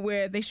to go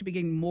with they should be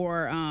getting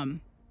more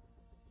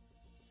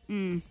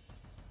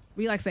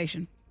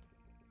relaxation.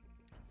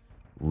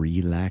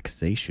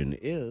 Relaxation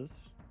is.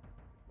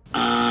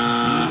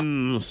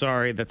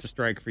 Sorry, that's a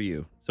strike for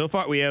you. So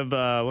far, we have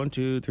 1,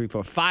 2, 3,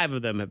 4, 5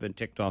 of them have been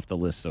ticked off the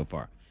list so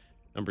far.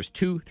 Numbers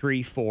 2,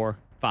 3, 4,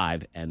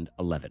 5, and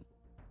 11.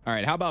 All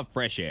right. How about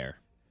fresh air?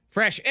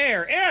 Fresh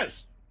air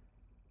is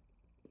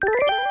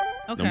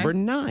Okay. number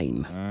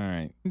 9. All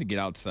right. Need to get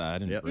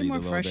outside and I breathe need more a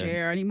little fresh bit.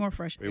 air. I need more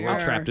fresh We air. were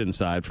trapped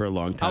inside for a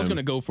long time. I was going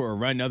to go for a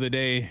run the other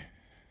day,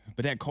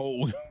 but that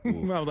cold. I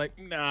was like,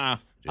 nah.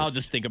 I'll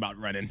just think about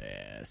running.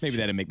 Yes. Maybe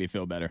that'll make me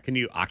feel better. Can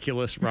you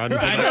Oculus run?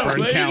 I know,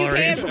 Burn please.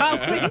 calories. You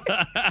can probably.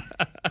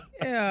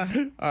 Yeah.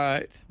 All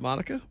right,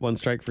 Monica, 1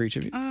 strike for each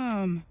of you.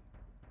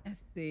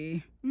 Let's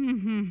see.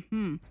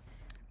 I'm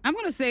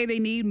gonna say they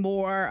need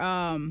more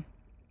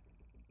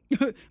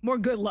more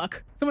good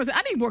luck. Someone said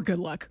I need more good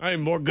luck. I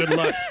need more good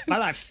luck. My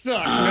life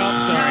sucks.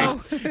 No,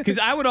 sorry. Because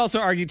I would also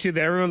argue, too,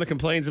 that everyone that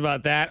complains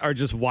about that are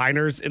just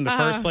whiners in the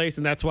first place,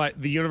 and that's why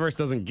the universe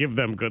doesn't give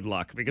them good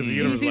luck. Because the You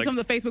universe see is like, some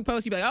of the Facebook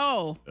posts, you'd be like,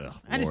 oh,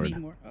 I just Lord. need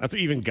more. That's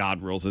what even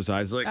God rolls his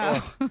eyes like,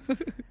 oh.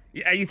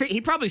 Yeah, you think he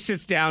probably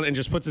sits down and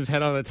just puts his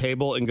head on the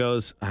table and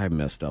goes, I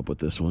messed up with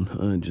this one.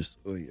 I just,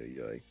 oy,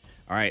 oy, oy.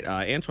 All right,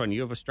 Antoine,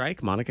 you have a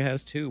strike. Monica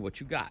has 2. What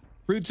you got?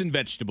 Fruits and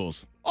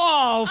vegetables.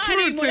 Oh, I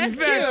need fruits more. and That's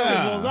cute.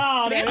 vegetables.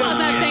 Oh, Antoine's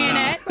not saying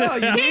that. Oh,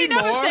 you He need ain't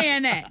never more.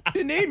 saying that.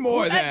 You need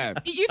more of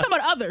that. You talking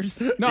about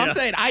others? No, I'm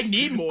saying I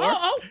need more.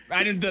 Oh.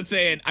 I didn't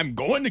saying I'm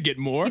going to get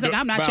more. He's like,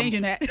 I'm not but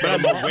changing that. But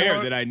I'm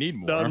aware that I need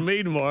more. Don't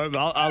need more.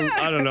 But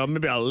I don't know.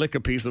 Maybe I'll lick a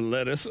piece of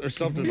lettuce or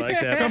something like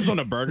that. Comes on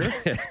a burger.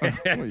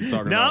 What are you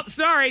talking Nope, about?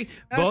 sorry.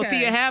 Both of Okay.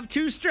 you have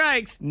 2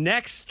 strikes.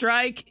 Next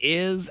strike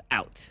is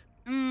out.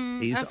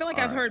 I feel like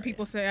I've heard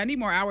people say I need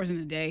more hours in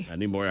the day. I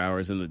need more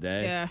hours in the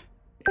day. Yeah.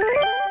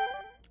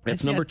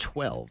 That's number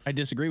 12. I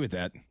disagree with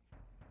that.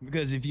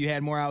 Because if you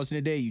had more hours in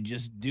a day, you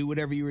just do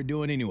whatever you were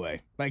doing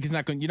anyway. Like you're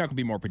not going to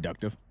be more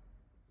productive.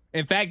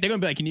 In fact, they're going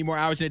to be like, you need more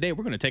hours in a day.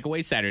 We're going to take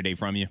away Saturday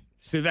from you.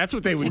 See, that's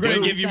what they would We're going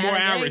do. to give you more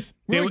Saturday? hours.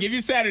 We're going to give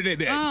you Saturday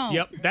then. Oh.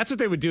 Yep, that's what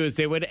they would do is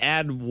they would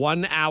add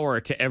 1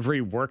 hour to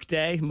every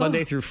workday,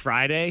 Monday through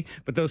Friday,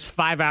 but those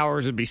 5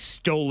 hours would be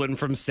stolen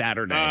from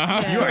Saturday.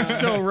 You are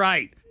so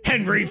right.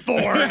 Henry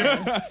Ford.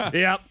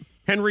 Yep.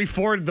 Henry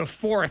Ford the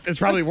 4th is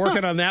probably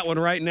working on that one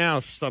right now,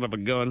 son of a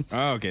gun.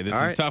 Oh, okay, this All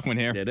is right. a tough one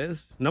here. It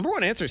is. Number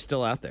 1 answer is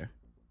still out there.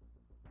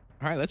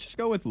 All right, let's just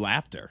go with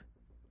laughter.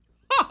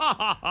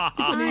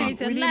 I need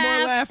to We need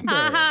more laughter.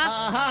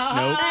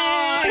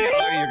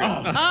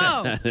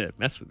 Oh.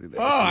 Mess with you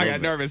there. Oh, just a I little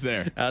got bit. nervous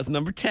there. That's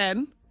number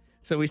 10.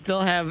 So we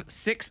still have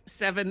 6,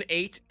 7,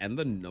 8, and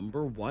the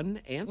number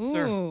 1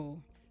 answer.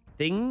 Ooh.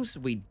 Things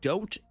we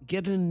don't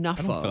get enough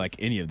I don't of. feel like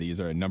any of these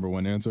are a number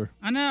 1 answer.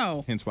 I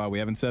know. Hence why we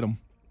haven't said them.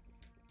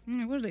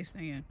 What are they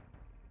saying?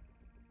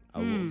 I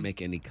won't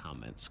make any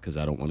comments because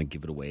I don't want to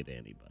give it away to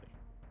anybody.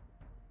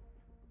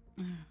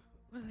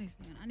 What are they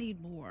saying? I need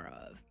more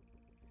of.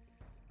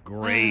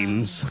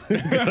 Grains,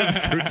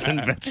 fruits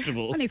and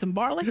vegetables. I need some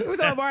barley. Who's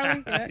on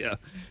barley? Yeah.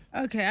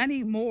 Okay, I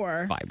need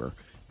more. Fiber.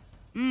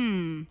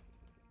 I'm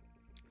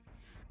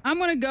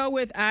gonna go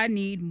with I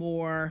need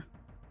more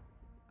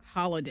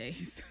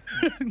holidays.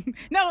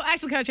 No,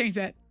 actually, can I change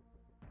that?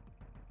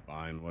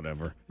 Fine,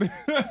 whatever.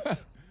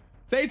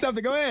 Say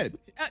something. Go ahead.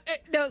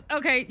 No,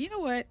 okay. You know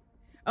what?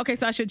 Okay,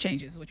 so I should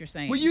change this. Is what you're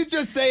saying? Well, you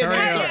just say it. All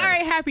right, all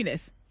right,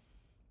 happiness.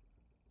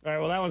 All right,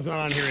 well, that one's not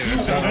on here either.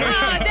 So Oh,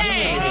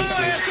 dang.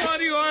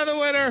 Antoine, you are the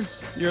winner.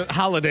 Your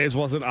holidays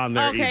wasn't on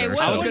there Okay, either. what-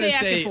 so. I was what are gonna they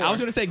asking say. for? I was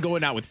gonna say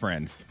going out with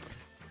friends.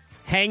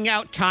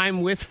 Hangout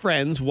time with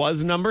friends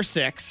was number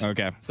 6.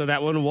 Okay. So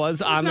that one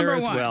was on there number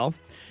as 1? well.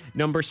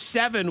 Number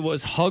 7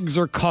 was hugs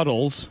or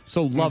cuddles.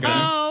 So loving.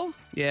 Oh,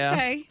 Yeah.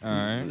 okay. All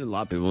right. A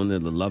lot of people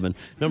wanted the loving.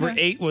 Number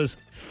Okay. 8 was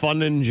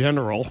fun in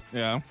general.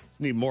 Yeah. Just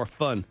need more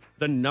fun.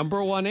 The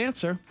number 1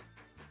 answer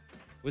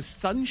was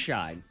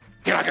sunshine.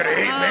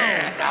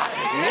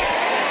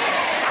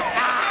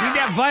 Need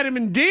that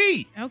vitamin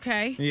D.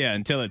 Okay. Yeah,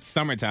 until it's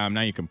summertime.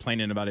 Now you're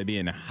complaining about it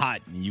being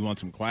hot and you want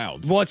some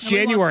clouds. Well, it's And we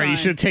want January. You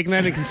sun. should have taken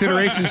that into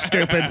consideration,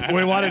 stupid.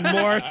 We wanted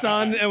more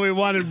sun and we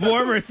wanted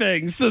warmer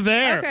things. So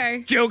there.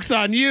 Okay. Joke's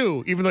on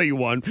you, even though you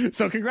won.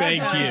 So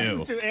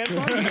congratulations you. to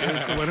Antoine.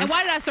 That's the winner. And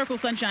why did I circle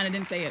sunshine and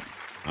didn't say it?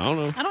 I don't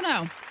know. I don't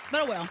know.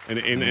 But oh well. And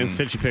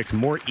instead she picks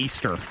more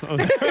Easter.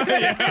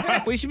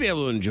 We should be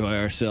able to enjoy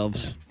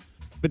ourselves.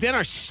 But then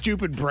our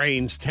stupid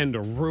brains tend to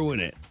ruin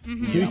it.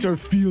 We start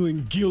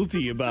feeling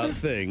guilty about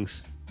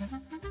things.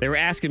 They were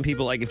asking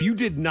people, like, if you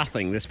did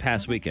nothing this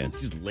past weekend,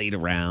 just laid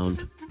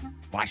around,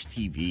 watched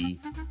TV,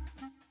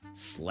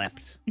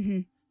 slept,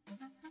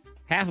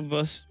 half of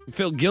us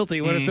feel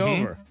guilty when it's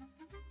over.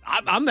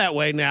 I'm that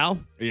way now.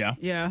 Yeah.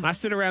 Yeah. I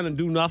sit around and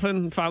do nothing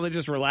and finally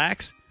just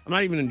relax. I'm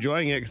not even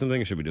enjoying it because I'm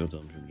thinking, should be doing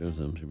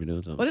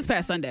something. Well, this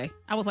past Sunday,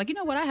 I was like, you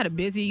know what? I had a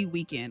busy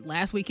weekend.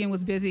 Last weekend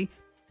was busy.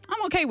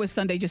 I'm okay with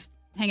Sunday just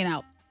hanging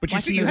out. But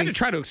watching you had to movies.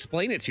 try to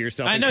explain it to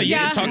yourself. I know, until you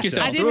had Yeah, to talk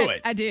yourself I did through it.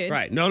 it. I did.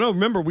 Right. No,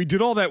 remember, we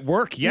did all that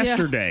work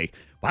yesterday.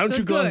 Why don't So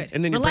you it's go? good.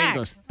 And then your brain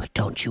Relax. goes, but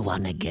don't you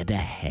want to get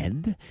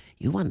ahead?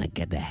 You want to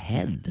get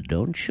ahead,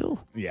 don't you?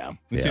 Yeah.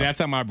 See, that's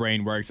how my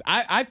brain works.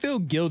 I feel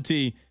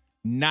guilty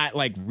not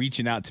like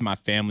reaching out to my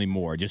family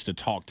more just to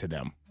talk to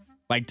them.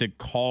 Like to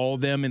call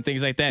them and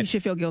things like that. You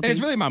should feel guilty. And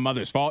it's really my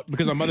mother's fault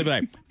because my mother be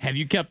like, have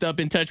you kept up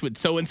in touch with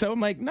so-and-so?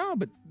 I'm like, no,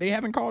 but they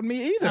haven't called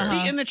me either. See,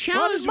 and the Well,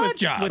 challenge it's my with,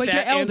 job. with But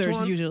that, your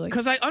elders usually.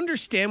 Because I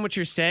understand what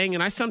you're saying,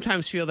 and I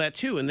sometimes feel that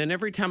too. And then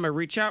every time I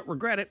reach out,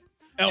 regret it.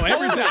 Oh,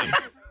 every time.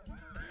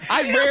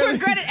 I rarely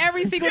regret it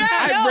every single time.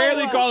 I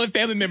rarely call a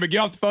family member, get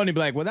off the phone and be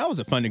like, well, that was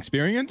a fun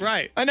experience.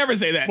 Right. I never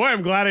say that. Boy,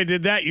 I'm glad I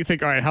did that. You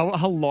think, all right,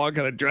 how long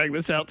can I drag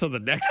this out till the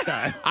next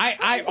time?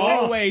 I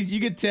always, you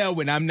can tell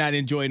when I'm not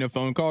enjoying a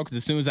phone call because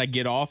as soon as I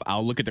get off,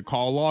 I'll look at the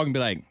call log and be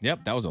like,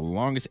 yep, that was the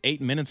longest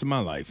 8 minutes of my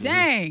life.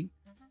 Dang.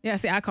 Yeah,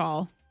 see, I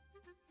call.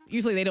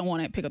 Usually they don't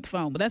want to pick up the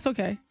phone, but that's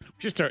okay.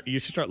 You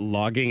should start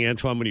logging,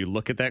 Antoine, when you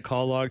look at that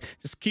call log.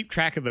 Just keep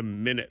track of the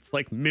minutes,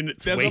 like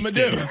minutes That's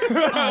wasted. what I'm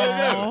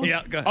going to do.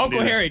 Yeah, go ahead. Uncle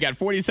do that. Harry got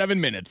 47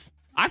 minutes.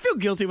 I feel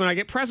guilty when I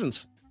get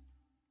presents.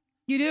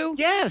 You do?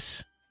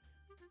 Yes.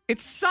 It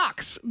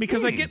sucks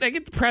because I get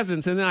the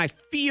presents and then I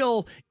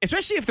feel,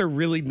 especially if they're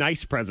really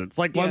nice presents,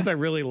 like ones I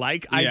really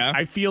like,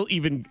 I feel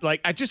even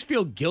like I just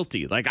feel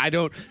guilty. Like I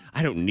don't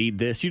need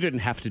this. You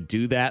didn't have to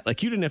do that.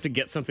 Like you didn't have to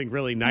get something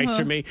really nice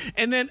for me.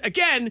 And then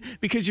again,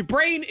 because your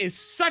brain is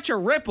such a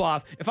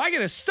ripoff, if I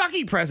get a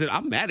sucky present,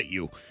 I'm mad at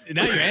you.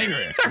 Now you're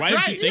angry. Why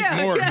didn't you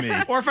think more of me?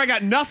 Or if I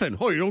got nothing,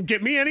 you don't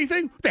get me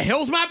anything? What the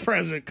hell's my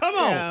present? Come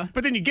on. Yeah.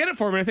 But then you get it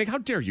for me and I think, how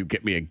dare you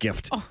get me a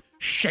gift?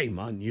 Shame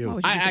on you.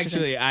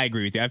 I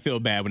agree with you. I feel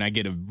bad when I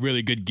get a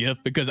really good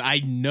gift because I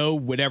know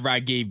whatever I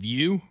gave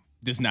you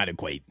does not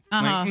equate.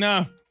 Like,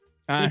 no,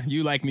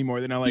 you like me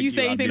more than I like Do you. you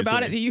say anything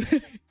about it? obviously.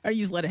 Do you, or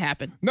you just let it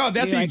happen? No,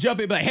 that's You're when like- you jump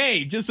in, like,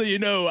 hey, just so you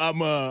know,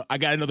 I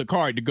got another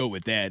card to go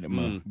with that. I'm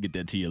gonna get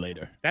that to you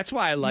later. That's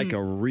why I like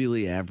a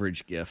really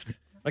average gift.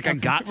 Like I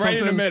got Right something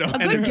in the middle. A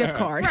good gift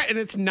card. Right, and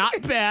it's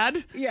not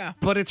bad. Yeah.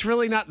 But it's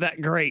really not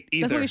that great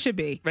either. That's what it should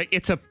be. Right,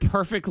 it's a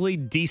perfectly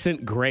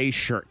decent gray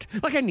shirt.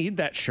 Like I need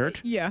that shirt.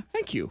 Yeah.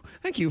 Thank you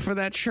for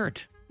that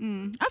shirt.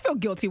 I feel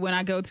guilty when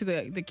I go to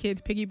the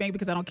kids' piggy bank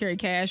because I don't carry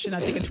cash and I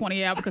take a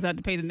 20 out because I have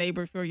to pay the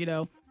neighbor for,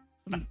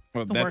 some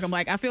work. I'm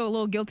like, I feel a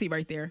little guilty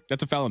right there.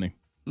 That's a felony.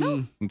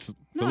 No. It's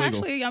No, illegal.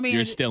 actually, I mean-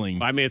 you're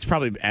stealing. I mean, it's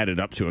probably added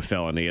up to a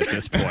felony at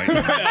this point.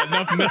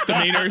 Enough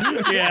misdemeanors.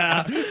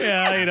 yeah,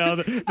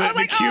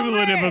 the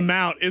cumulative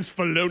amount is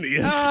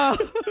felonious. I'm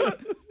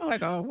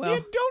like, oh, well.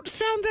 You don't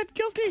sound that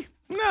guilty.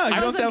 No, you I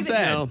don't sound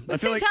sad. No, But at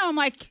the same time, I'm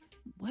like,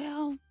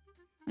 well,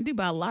 I do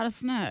buy a lot of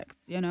snacks,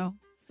 So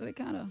they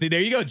kind of. See,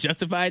 there you go.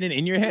 Justified it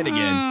in your head again.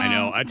 I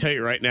know. I tell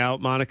you right now,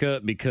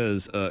 Monica,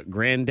 because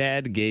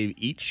Granddad gave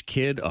each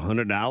kid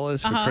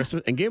 $100 for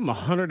Christmas and gave them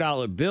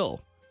 $100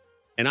 bill.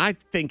 And I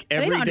think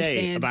every don't day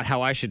understand. about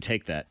how I should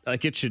take that.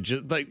 Like it should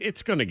just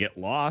it's going to get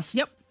lost.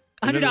 Yep.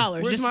 And then, $100.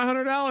 Where's Just- my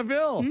 $100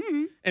 bill?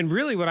 And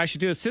really, what I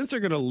should do is, since they're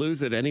going to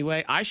lose it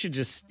anyway, I should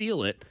just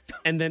steal it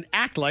and then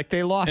act like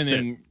they lost And it.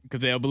 then, because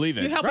they'll believe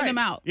it. You're helping them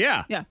out.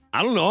 Yeah. Yeah.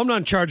 I don't know. I'm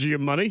not charging you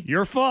money.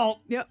 Your fault.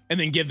 Yep. And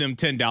then give them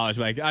 $10.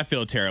 Like, I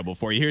feel terrible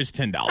for you. Here's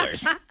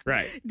 $10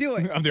 Right. Do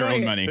it. of their Go own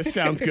ahead. money. This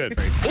sounds good.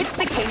 It's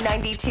the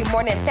K92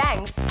 Morning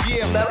Thangs.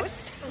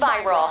 Most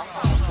viral.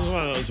 This is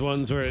one of those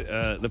ones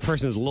where the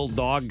person's little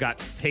dog got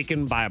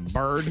taken by a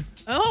bird.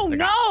 Oh, Like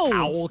no. an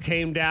owl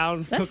came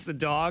down, That's- took the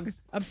dog,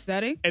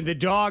 Upsetting. and the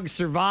dog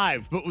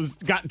survived, but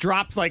got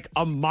dropped like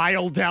a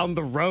mile down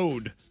the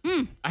road.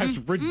 That's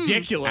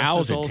ridiculous.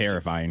 Owls This are whole-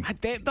 terrifying.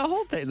 The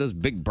whole thing, those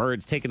big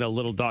birds taking the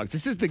little dogs.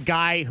 This is the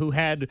guy who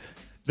had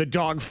the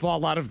dog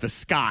fall out of the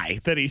sky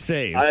that he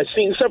saved. I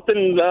seen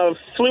something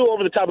flew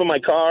over the top of my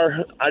car.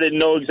 I didn't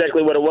know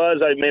exactly what it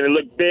was. I made it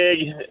look big,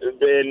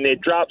 and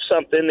it dropped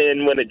something.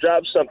 And when it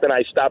dropped something,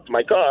 I stopped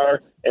my car.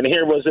 And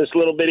here was this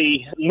little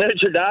bitty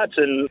miniature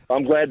Dotson.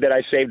 I'm glad that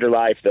I saved her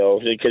life, though,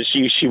 because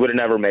she would have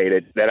never made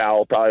it. That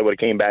owl probably would have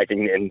came back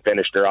and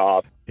finished her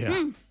off.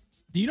 Yeah.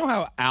 Do you know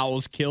how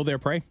owls kill their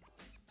prey?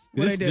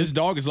 This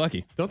dog is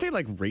lucky. Don't they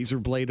like razor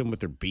blade them with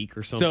their beak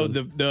or something?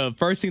 So the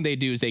first thing they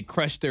do is they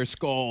crush their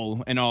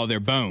skull and all their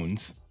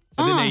bones.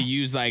 But then they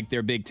use like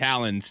their big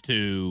talons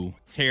to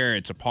tear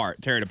it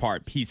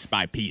apart piece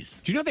by piece.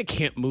 Do you know they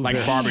can't move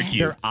like barbecue?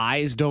 Their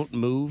eyes don't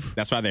move.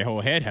 That's why their whole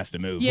head has to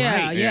move.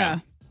 Yeah, right? yeah.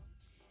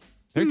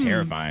 They're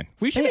terrifying.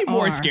 We should be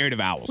more scared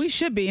of owls. We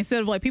should be,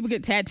 instead of like people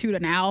get tattooed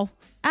an owl.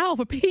 Owl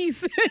for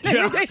peace.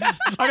 Yeah.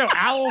 I know,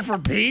 owl for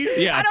peace.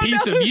 Yeah, a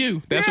piece of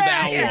you. That's what the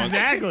owl wants.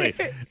 Exactly.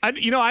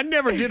 I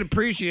never did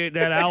appreciate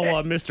that owl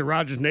on Mr.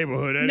 Rogers'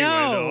 Neighborhood anyway.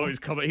 No.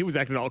 He was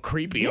acting all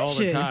creepy all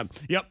the time.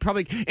 Yep,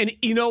 probably. And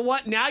you know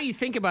what? Now you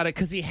think about it,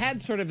 because he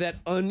had sort of that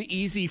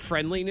uneasy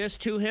friendliness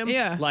to him.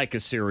 Yeah. Like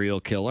a serial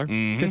killer.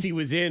 Because he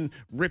was in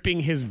ripping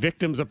his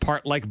victims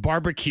apart like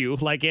barbecue,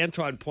 like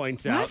Antoine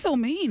points out. Why so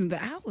mean?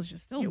 The owl is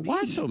just so mean.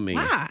 Why so mean?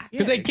 Why?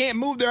 Because they can't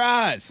move their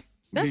eyes.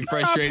 That's be not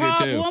our frustrated too.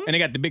 problem. And they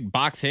got the big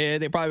box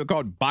head. They probably were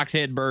called box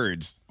head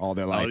birds all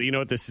their life. Oh, you know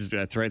what this is?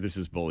 That's right. This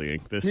is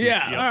bullying. They're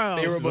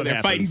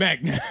fighting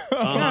back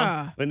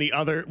now.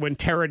 When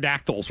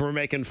pterodactyls were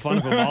making fun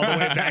of them all the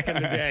way back in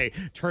the day,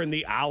 turned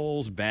the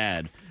owls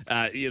bad.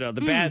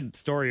 The bad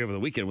story over the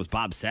weekend was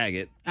Bob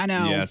Saget. I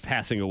know.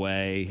 Passing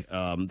away.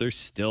 There's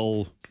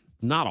still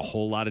not a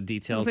whole lot of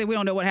details. We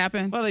don't know what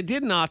happened. Well, they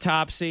did an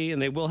autopsy,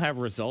 and they will have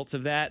results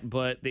of that.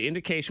 But the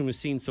indication we've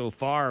seen so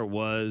far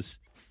was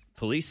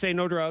police say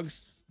no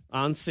drugs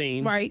on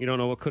scene. Right. You don't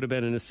know what could have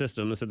been in his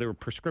system. They said they were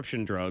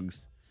prescription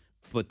drugs,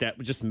 but that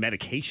was just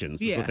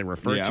medications is what they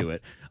referred to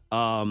it.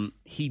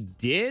 He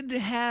did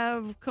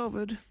have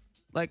COVID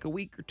like a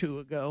week or two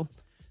ago.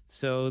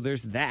 So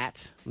there's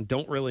that.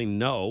 Don't really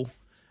know.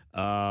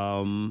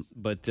 Like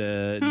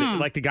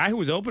the guy who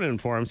was opening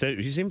for him said,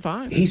 he seemed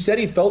fine. He said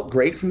he felt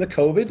great from the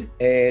COVID,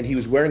 and he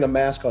was wearing a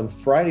mask on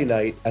Friday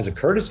night as a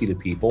courtesy to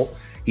people.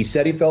 He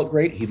said he felt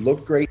great. He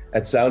looked great.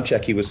 At sound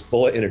check, he was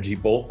full of energy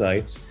both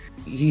nights.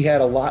 He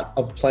had a lot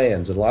of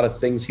plans and a lot of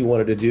things he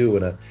wanted to do,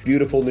 and a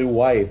beautiful new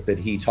wife that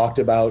he talked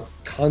about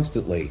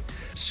constantly.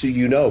 So,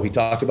 he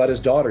talked about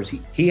his daughters.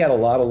 He had a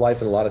lot of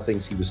life and a lot of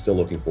things he was still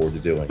looking forward to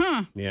doing.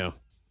 Yeah.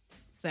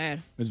 Sad.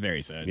 It was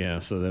very sad. Yeah,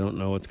 so they don't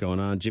know what's going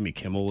on. Jimmy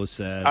Kimmel was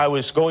sad. I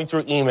was going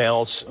through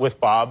emails with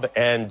Bob,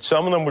 and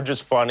some of them were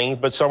just funny,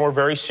 but some were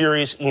very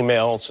serious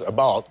emails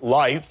about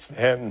life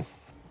and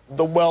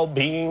the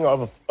well-being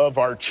of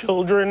our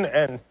children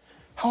and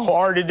how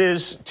hard it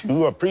is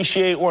to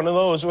appreciate one of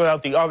those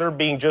without the other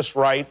being just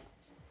right.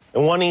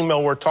 In one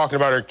email, we're talking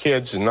about our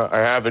kids, and I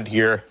have it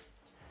here.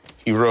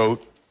 He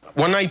wrote,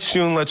 "One night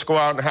soon, let's go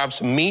out and have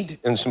some meat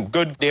and some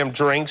good damn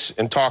drinks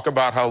and talk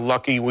about how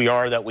lucky we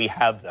are that we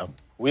have them.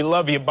 We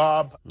love you,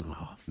 Bob."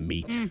 Oh,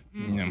 meat.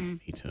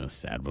 Meat, a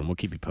sad one. We'll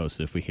keep you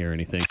posted if we hear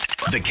anything.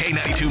 The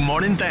K92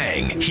 Morning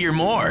Thing. Hear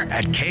more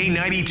at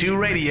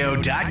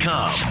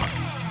K92Radio.com.